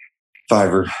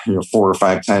 4 or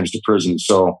 5 times to prison.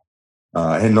 So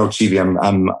I had no TV.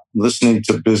 I'm listening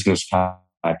to business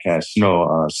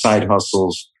podcasts, side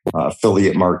hustles,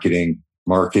 affiliate marketing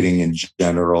in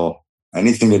general,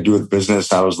 anything to do with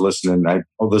business. I was listening. I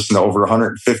listened to over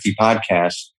 150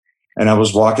 podcasts, and I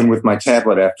was walking with my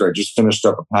tablet after I just finished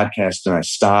up a podcast, and I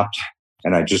stopped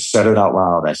and I just said it out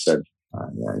loud. I said,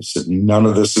 none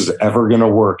of this is ever going to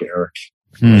work, Eric,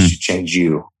 unless you change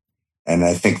you. And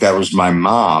I think that was my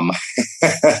mom.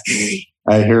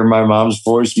 I hear my mom's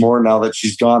voice more now that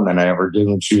she's gone than I ever did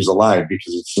when she was alive,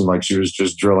 because it seemed like she was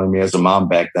just drilling me as a mom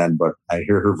back then. But I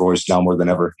hear her voice now more than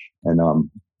ever. And,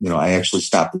 I actually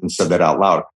stopped and said that out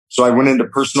loud. So I went into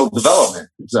personal development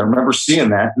because I remember seeing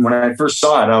that. And when I first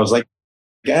saw it, I was like,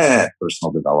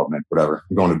 personal development, whatever.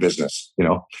 I'm going to business,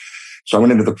 So I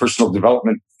went into the personal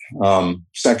development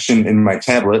section in my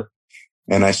tablet,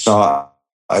 and I saw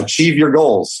Achieve Your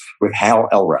Goals with Hal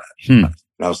Elrod. And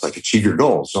I was like, achieve your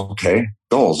goals. Okay,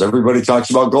 goals. Everybody talks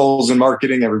about goals in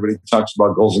marketing. Everybody talks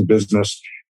about goals in business.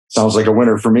 Sounds like a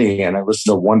winner for me. And I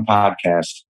listened to one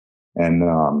podcast,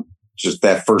 and just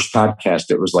that first podcast,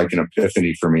 it was like an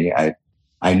epiphany for me.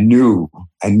 I knew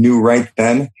right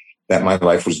then that my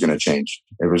life was going to change.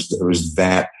 It was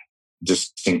that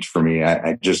distinct for me.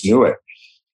 I just knew it.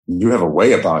 You have a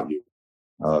way about you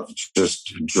of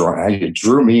just it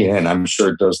drew me in. I'm sure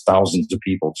it does thousands of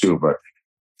people too, but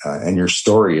and your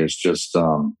story is just,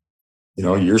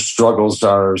 your struggles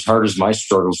are as hard as my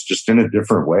struggles, just in a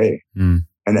different way. And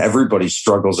everybody's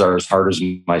struggles are as hard as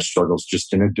my struggles,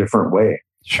 just in a different way.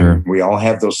 Sure. And we all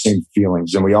have those same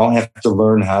feelings, and we all have to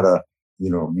learn how to,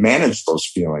 manage those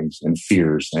feelings and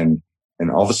fears and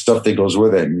all the stuff that goes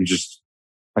with it. And you just,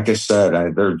 like I said,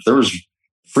 there was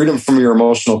Freedom from Your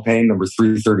Emotional Pain, number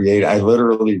 338. I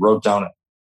literally wrote down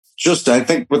I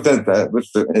think with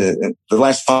the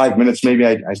last 5 minutes, maybe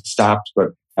I stopped, but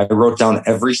I wrote down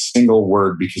every single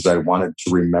word because I wanted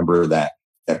to remember that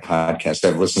podcast.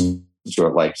 I've listened to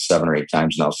it like 7 or 8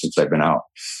 times now since I've been out.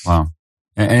 Wow.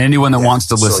 And anyone that wants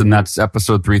to listen, that's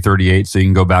episode 338. So you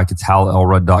can go back. It's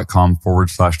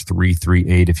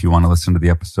halelrod.com/338 if you want to listen to the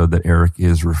episode that Eric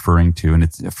is referring to. And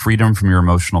it's Freedom from Your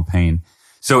Emotional Pain.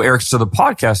 So Eric, so the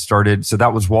podcast started. So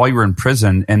that was while you were in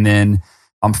prison. And then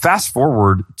fast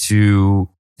forward to,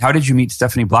 how did you meet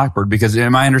Stephanie Blackbird? Because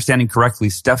am I understanding correctly,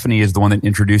 Stephanie is the one that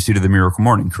introduced you to the Miracle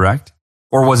Morning, correct?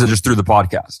 Or was it just through the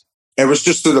podcast? It was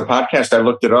just through the podcast. I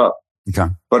looked it up. Okay.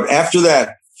 But after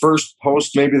that first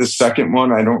post, maybe the second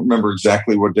one, I don't remember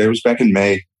exactly what day. It was back in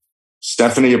May.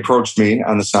 Stephanie approached me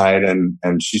on the side and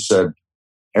she said,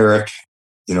 Eric,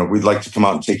 we'd like to come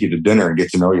out and take you to dinner and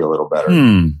get to know you a little better.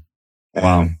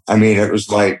 Wow. I mean, it was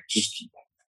like just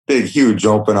big, huge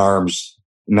open arms.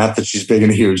 Not that she's big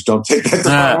and huge. Don't take that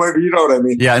the wrong way, but you know what I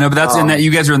mean. Yeah, no, but that's in that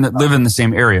you guys live in the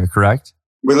same area, correct?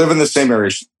 We live in the same area.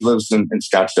 She lives in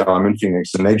Scottsdale. I'm in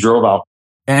Phoenix, and they drove out.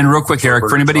 And real quick, Eric,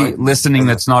 for anybody listening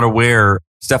that's not aware,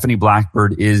 Stephanie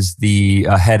Blackbird is the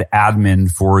head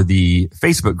admin for the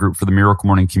Facebook group, for the Miracle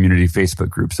Morning Community Facebook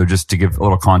group. So just to give a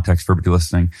little context for everybody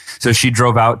listening. So she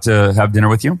drove out to have dinner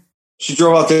with you? She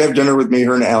drove out to have dinner with me.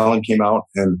 Her and Alan came out,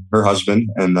 and her husband,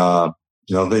 and they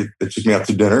took me out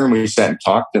to dinner, and we sat and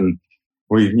talked, and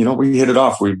we hit it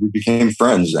off. We became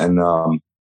friends, and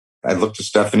I look to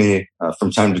Stephanie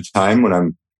from time to time when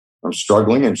I'm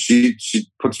struggling, and she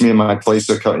puts me in my place.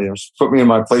 She put me in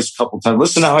my place a couple of times.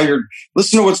 Listen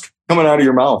to what's coming out of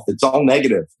your mouth. It's all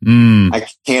negative. I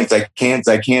can't, and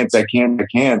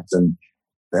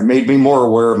that made me more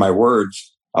aware of my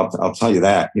words. I'll tell you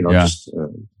that. Just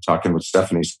talking with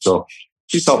Stephanie. So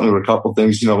she's helped me with a couple of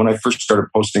things. When I first started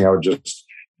posting, I would just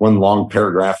one long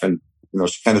paragraph, and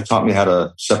she kind of taught me how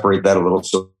to separate that a little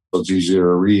so it's easier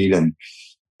to read. And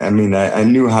I mean, I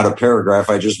knew how to paragraph.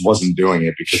 I just wasn't doing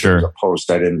it because it was a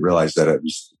post. I didn't realize that it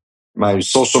was my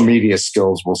social media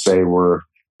skills, we'll say, were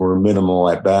minimal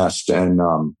at best. And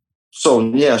so,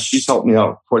 yeah, she's helped me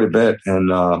out quite a bit.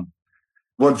 And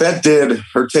what that did,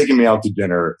 her taking me out to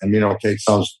dinner, I mean, okay, it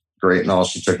sounds great and all.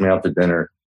 She took me out to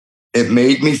dinner. It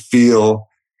made me feel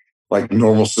like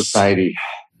normal society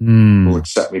will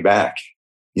accept me back,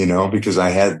 because I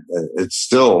had, it's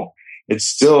still,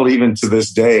 even to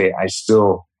this day, I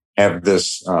still have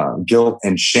this guilt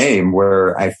and shame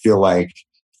where I feel like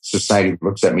society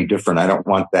looks at me different. I don't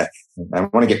want that. I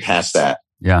want to get past that.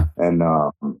 Yeah. And,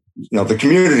 the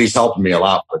community's helping me a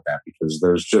lot with that because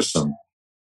there's just some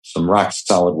rock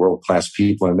solid world-class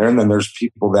people in there. And then there's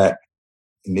people that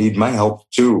need my help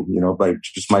too, by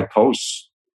just my posts.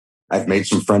 I've made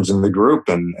some friends in the group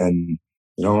and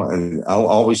and I'll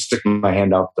always stick my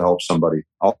hand out to help somebody.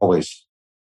 Always.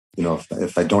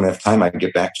 If I don't have time, I can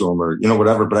get back to them or,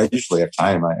 whatever, but I usually have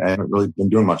time. I haven't really been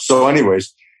doing much. So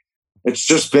anyways, it's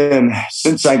just been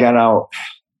since I got out,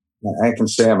 I can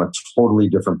say I'm a totally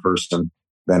different person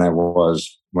than I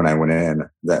was when I went in.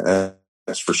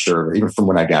 That's for sure. Even from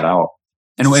when I got out.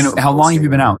 And how long have you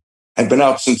been out? I've been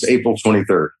out since April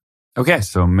 23rd. Okay.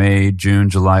 So May, June,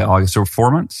 July, August. So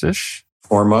 4 months-ish?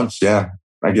 4 months. Yeah.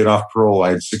 I get off parole.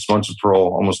 I had 6 months of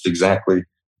parole almost exactly.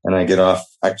 And I get off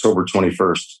October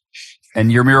 21st.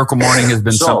 And your Miracle Morning has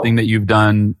been something that you've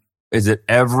done. Is it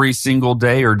every single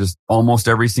day or just almost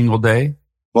every single day?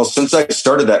 Well, since I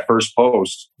started that first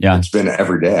post, it's been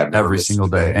every day. Every single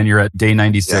day. And you're at day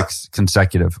 96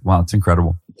 consecutive. Wow, it's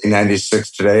incredible. Day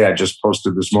 96 today. I just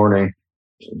posted this morning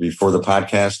before the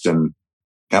podcast and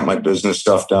got my business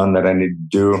stuff done that I need to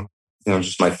do.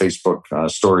 Just my Facebook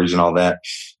stories and all that.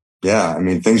 Yeah, I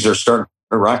mean, things are starting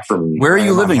to rock for me. Where are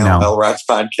you living now? Hell Rats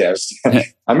podcast.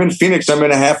 I'm in Phoenix. I'm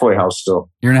in a halfway house still.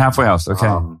 You're in a halfway house. Okay.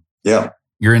 Yeah.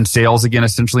 You're in sales again,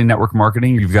 essentially network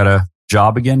marketing. You've got a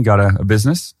job again, got a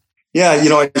business? Yeah.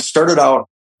 I started out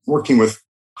working with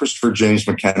Christopher James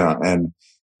McKenna. And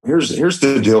here's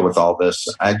the deal with all this.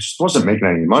 I just wasn't making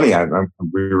any money.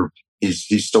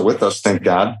 He's still with us, thank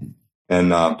God, and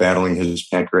battling his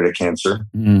pancreatic cancer.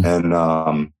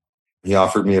 And he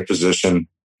offered me a position.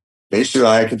 Basically,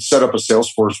 I could set up a sales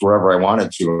force wherever I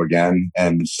wanted to again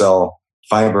and sell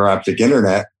fiber optic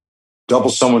internet, double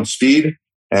someone's speed,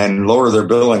 and lower their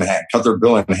bill in half, cut their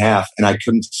bill in half. And I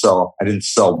didn't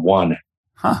sell one.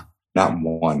 Huh. Not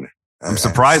one. I'm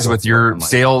surprised with your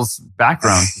sales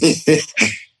background.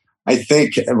 I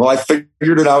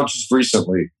figured it out just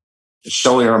recently.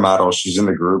 Shelly Armato, she's in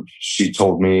the group. She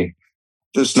told me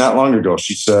this not long ago.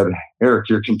 She said, Eric,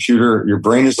 your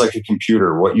brain is like a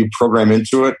computer. What you program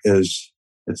into it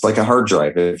it's like a hard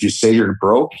drive. If you say you're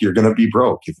broke, you're going to be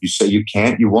broke. If you say you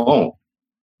can't, you won't.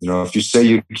 If you say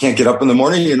you can't get up in the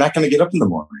morning, you're not going to get up in the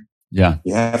morning. Yeah.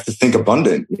 You have to think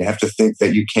abundant. You have to think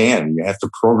that you can. You have to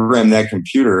program that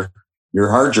computer,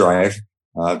 your hard drive,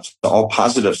 to all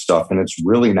positive stuff. And it's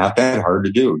really not that hard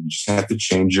to do. You just have to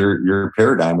change your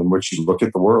paradigm in which you look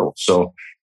at the world. So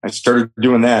I started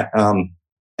doing that.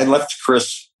 I left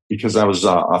Chris because I was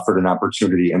offered an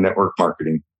opportunity in network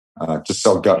marketing to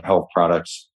sell gut health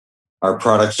products. Our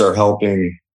products are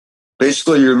helping.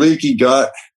 Basically, your leaky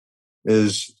gut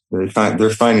is they're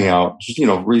finding out,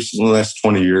 recently, the last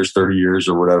 20 years, 30 years,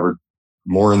 or whatever,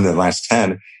 more in the last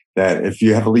 10, that if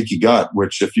you have a leaky gut,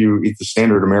 which if you eat the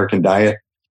standard American diet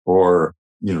or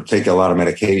take a lot of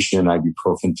medication,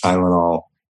 ibuprofen, Tylenol,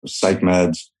 psych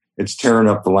meds, it's tearing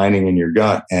up the lining in your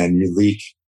gut, and you're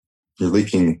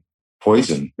leaking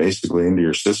poison basically into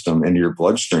your system, into your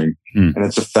bloodstream, and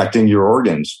it's affecting your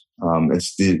organs.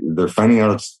 They're finding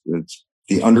out it's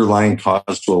the underlying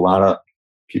cause to a lot of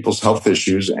people's health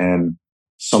issues, and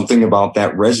something about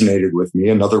that resonated with me.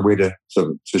 Another way to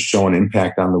show an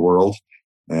impact on the world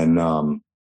and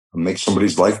make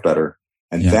somebody's life better.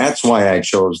 And that's why I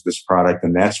chose this product,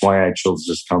 and that's why I chose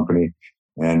this company.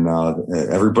 And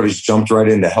everybody's jumped right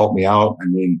in to help me out. I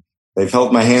mean, they've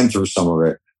held my hand through some of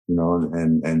it,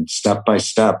 and step by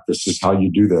step, this is how you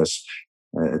do this.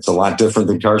 It's a lot different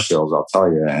than car sales, I'll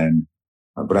tell you.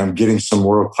 But I'm getting some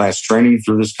world-class training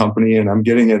through this company, and I'm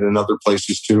getting it in other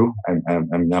places too.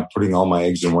 I'm not putting all my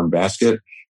eggs in one basket.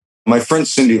 My friend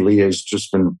Cindy Lee has just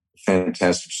been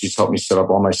fantastic. She's helped me set up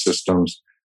all my systems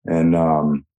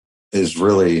and is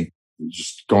really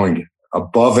just going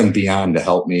above and beyond to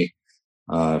help me.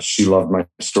 She loved my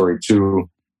story too,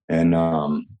 and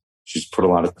she's put a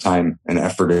lot of time and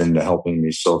effort into helping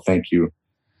me. So thank you,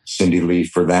 Cindy Lee,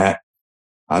 for that.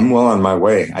 I'm well on my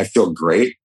way. I feel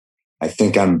great. I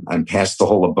think I'm past the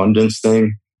whole abundance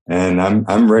thing, and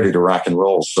I'm ready to rock and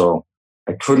roll. So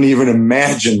I couldn't even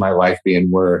imagine my life being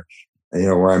where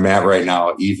I'm at right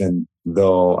now, even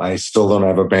though I still don't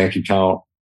have a bank account.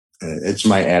 It's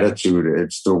my attitude.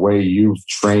 It's the way you've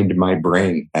trained my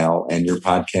brain, Al, and your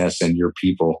podcast and your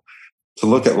people to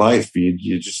look at life.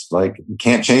 You just you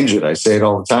can't change it. I say it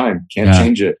all the time. Can't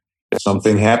change it. If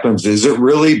something happens, is it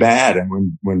really bad?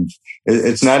 And when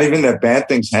it's not even that bad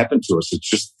things happen to us, it's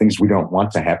just things we don't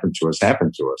want to happen to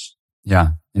us. Yeah.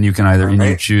 And you can either,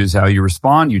 you choose how you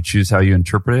respond, you choose how you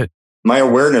interpret it. My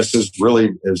awareness is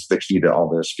the key to all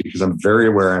this, because I'm very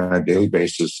aware on a daily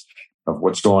basis of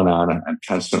what's going on. I'm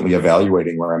constantly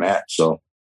evaluating where I'm at. So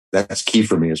that's key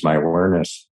for me, is my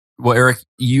awareness. Well, Eric,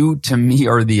 you to me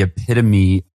are the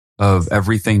epitome of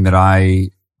everything that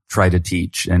I try to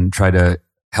teach and try to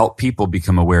help people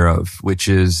become aware of, which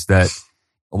is that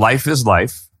life is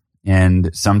life. And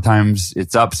sometimes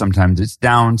it's up, sometimes it's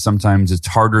down, sometimes it's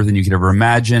harder than you could ever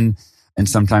imagine, and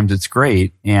sometimes it's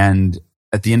great. And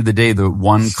at the end of the day, the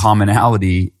one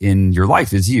commonality in your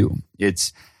life is you.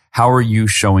 It's how are you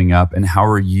showing up and how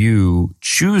are you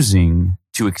choosing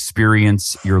to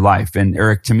experience your life? And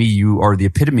Eric, to me, you are the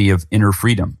epitome of inner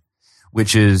freedom,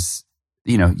 which is,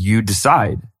 you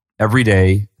decide every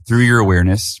day through your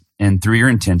awareness and through your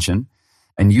intention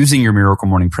and using your Miracle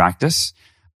Morning practice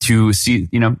to see,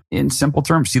 in simple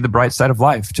terms, see the bright side of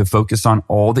life, to focus on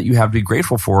all that you have to be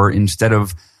grateful for instead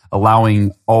of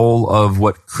allowing all of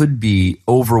what could be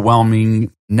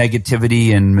overwhelming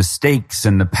negativity and mistakes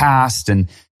in the past and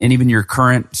even your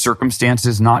current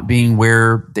circumstances not being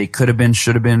where they could have been,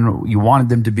 should have been, you wanted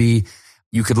them to be.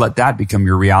 You could let that become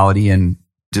your reality and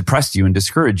depress you and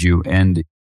discourage you. And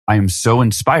I am so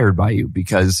inspired by you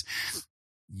because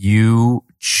you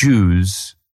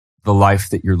choose the life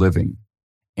that you're living.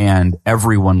 And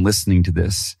everyone listening to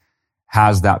this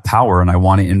has that power. And I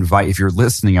want to invite, if you're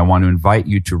listening, I want to invite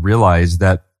you to realize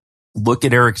that look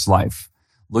at Eric's life.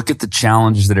 Look at the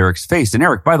challenges that Eric's faced. And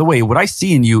Eric, by the way, what I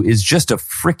see in you is just a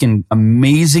freaking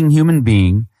amazing human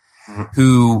being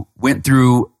who went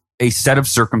through a set of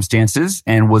circumstances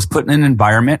and was put in an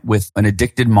environment with an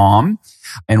addicted mom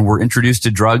and were introduced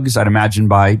to drugs, I'd imagine,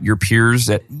 by your peers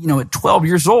at 12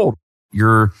 years old.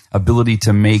 Your ability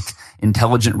to make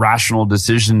intelligent, rational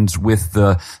decisions with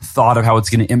the thought of how it's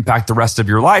going to impact the rest of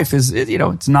your life is,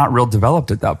 it's not real developed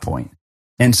at that point.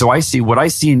 And so what I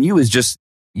see in you is just,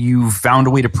 you found a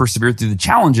way to persevere through the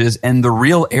challenges. And the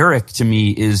real Eric to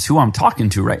me is who I'm talking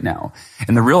to right now.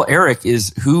 And the real Eric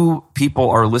is who people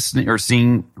are listening or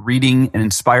seeing, reading, and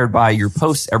inspired by your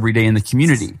posts every day in the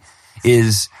community.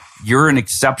 Is you're an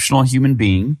exceptional human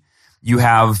being. You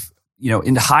have,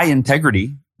 in high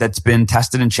integrity that's been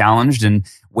tested and challenged and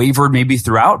wavered maybe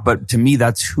throughout. But to me,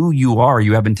 that's who you are.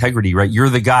 You have integrity, right? You're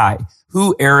the guy.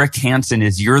 Who Eric Hansen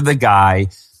is, you're the guy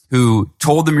who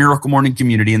told the Miracle Morning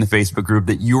community in the Facebook group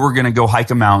that you were going to go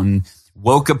hike a mountain,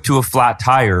 woke up to a flat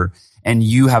tire, and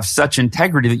you have such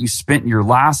integrity that you spent your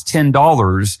last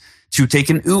 $10 to take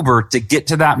an Uber to get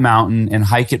to that mountain and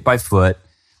hike it by foot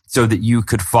so that you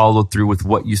could follow through with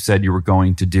what you said you were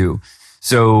going to do.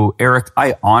 So Eric,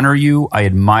 I honor you, I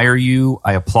admire you,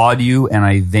 I applaud you, and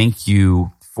I thank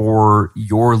you for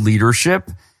your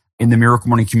leadership in the Miracle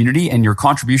Morning community and your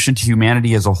contribution to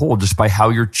humanity as a whole, just by how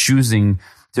you're choosing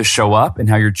to show up and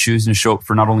how you're choosing to show up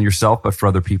for not only yourself, but for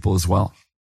other people as well.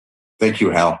 Thank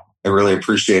you, Hal. I really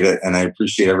appreciate it. And I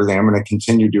appreciate everything. I'm going to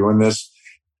continue doing this.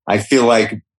 I feel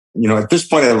like, at this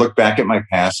point, I look back at my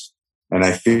past and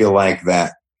I feel like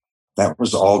that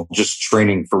was all just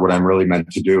training for what I'm really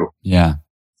meant to do. Yeah.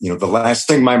 The last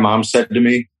thing my mom said to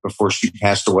me before she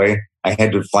passed away, I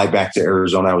had to fly back to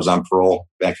Arizona. I was on parole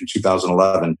back in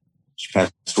 2011. She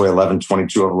passed away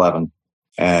 11/22/11.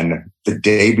 And the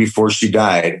day before she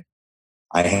died,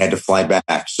 I had to fly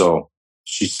back. So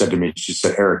she said to me,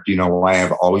 Eric, do you know why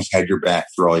I've always had your back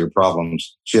through all your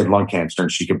problems? She had lung cancer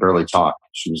and she could barely talk.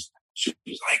 She was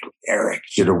like, Eric,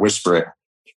 she had to whisper it.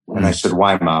 And I said,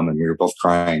 why, Mom? And we were both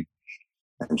crying.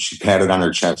 And she patted on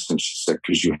her chest and she said,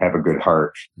 because you have a good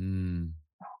heart.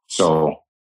 So,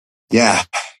 yeah,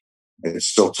 it's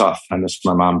still tough. I miss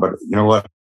my mom, but you know what?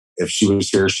 If she was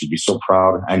here, she'd be so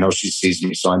proud. I know she sees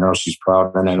me, so I know she's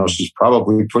proud. And I know she's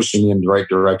probably pushing me in the right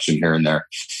direction here and there.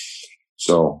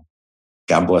 So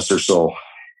God bless her soul.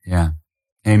 Yeah.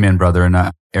 Amen, brother.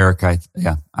 And Eric,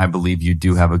 I believe you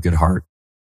do have a good heart.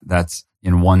 That's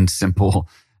in one simple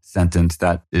sentence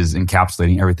that is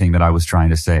encapsulating everything that I was trying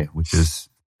to say, which is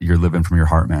you're living from your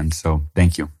heart, man. So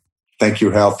thank you. Thank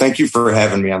you, Hal. Thank you for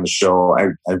having me on the show. I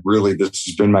really, this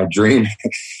has been my dream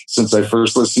since I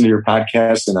first listened to your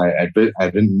podcast. And I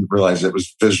didn't realize it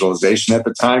was visualization at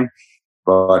the time,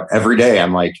 but every day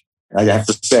I'm like, I have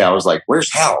to say, I was like,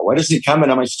 where's Hal? Why doesn't he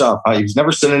comment on my stuff? He's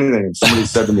never said anything. And somebody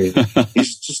said to me,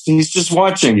 he's just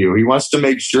watching you. He wants to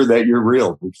make sure that you're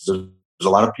real because there's a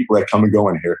lot of people that come and go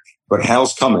in here, but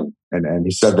Hal's coming. And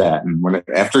he said that. And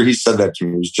after he said that to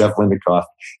me, it was Jeff Lindekoff.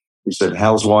 He said,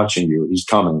 Hal's watching you. He's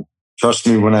coming. Trust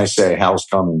me when I say Hal's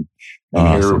coming. And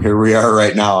awesome. Here we are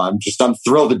right now. I'm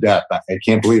thrilled to death. I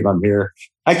can't believe I'm here.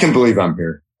 I can believe I'm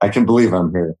here. I can believe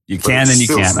I'm here. You can and you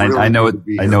can't. Really I know it.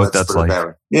 I know what that's like.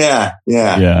 Yeah.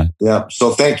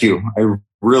 So thank you. I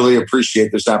really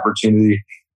appreciate this opportunity.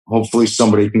 Hopefully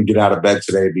somebody can get out of bed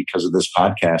today because of this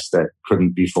podcast that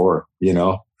couldn't before,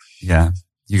 Yeah.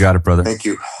 You got it, brother. Thank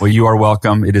you. Well, you are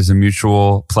welcome. It is a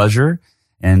mutual pleasure.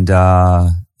 And,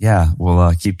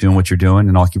 we'll keep doing what you're doing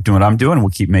and I'll keep doing what I'm doing.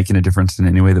 We'll keep making a difference in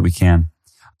any way that we can.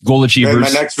 Goal achievers. And my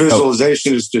next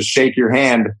visualization is to shake your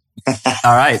hand. All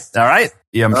right.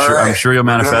 Yeah, I'm sure you'll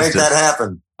manifest it. Make that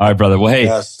happen. All right, brother. Well, hey.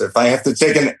 Yes, if I have to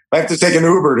take an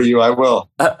Uber to you, I will.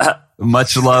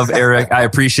 Much love, Eric. I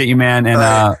appreciate you, man.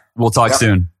 And we'll talk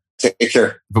soon. Take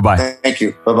care. Bye-bye. Thank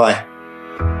you. Bye-bye.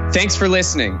 Thanks for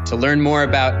listening. To learn more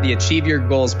about the Achieve Your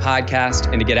Goals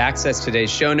podcast and to get access to today's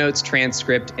show notes,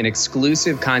 transcript, and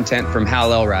exclusive content from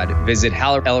Hal Elrod, visit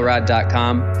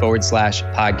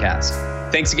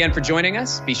halelrod.com/podcast. Thanks again for joining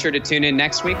us. Be sure to tune in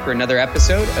next week for another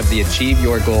episode of the Achieve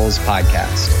Your Goals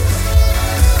podcast.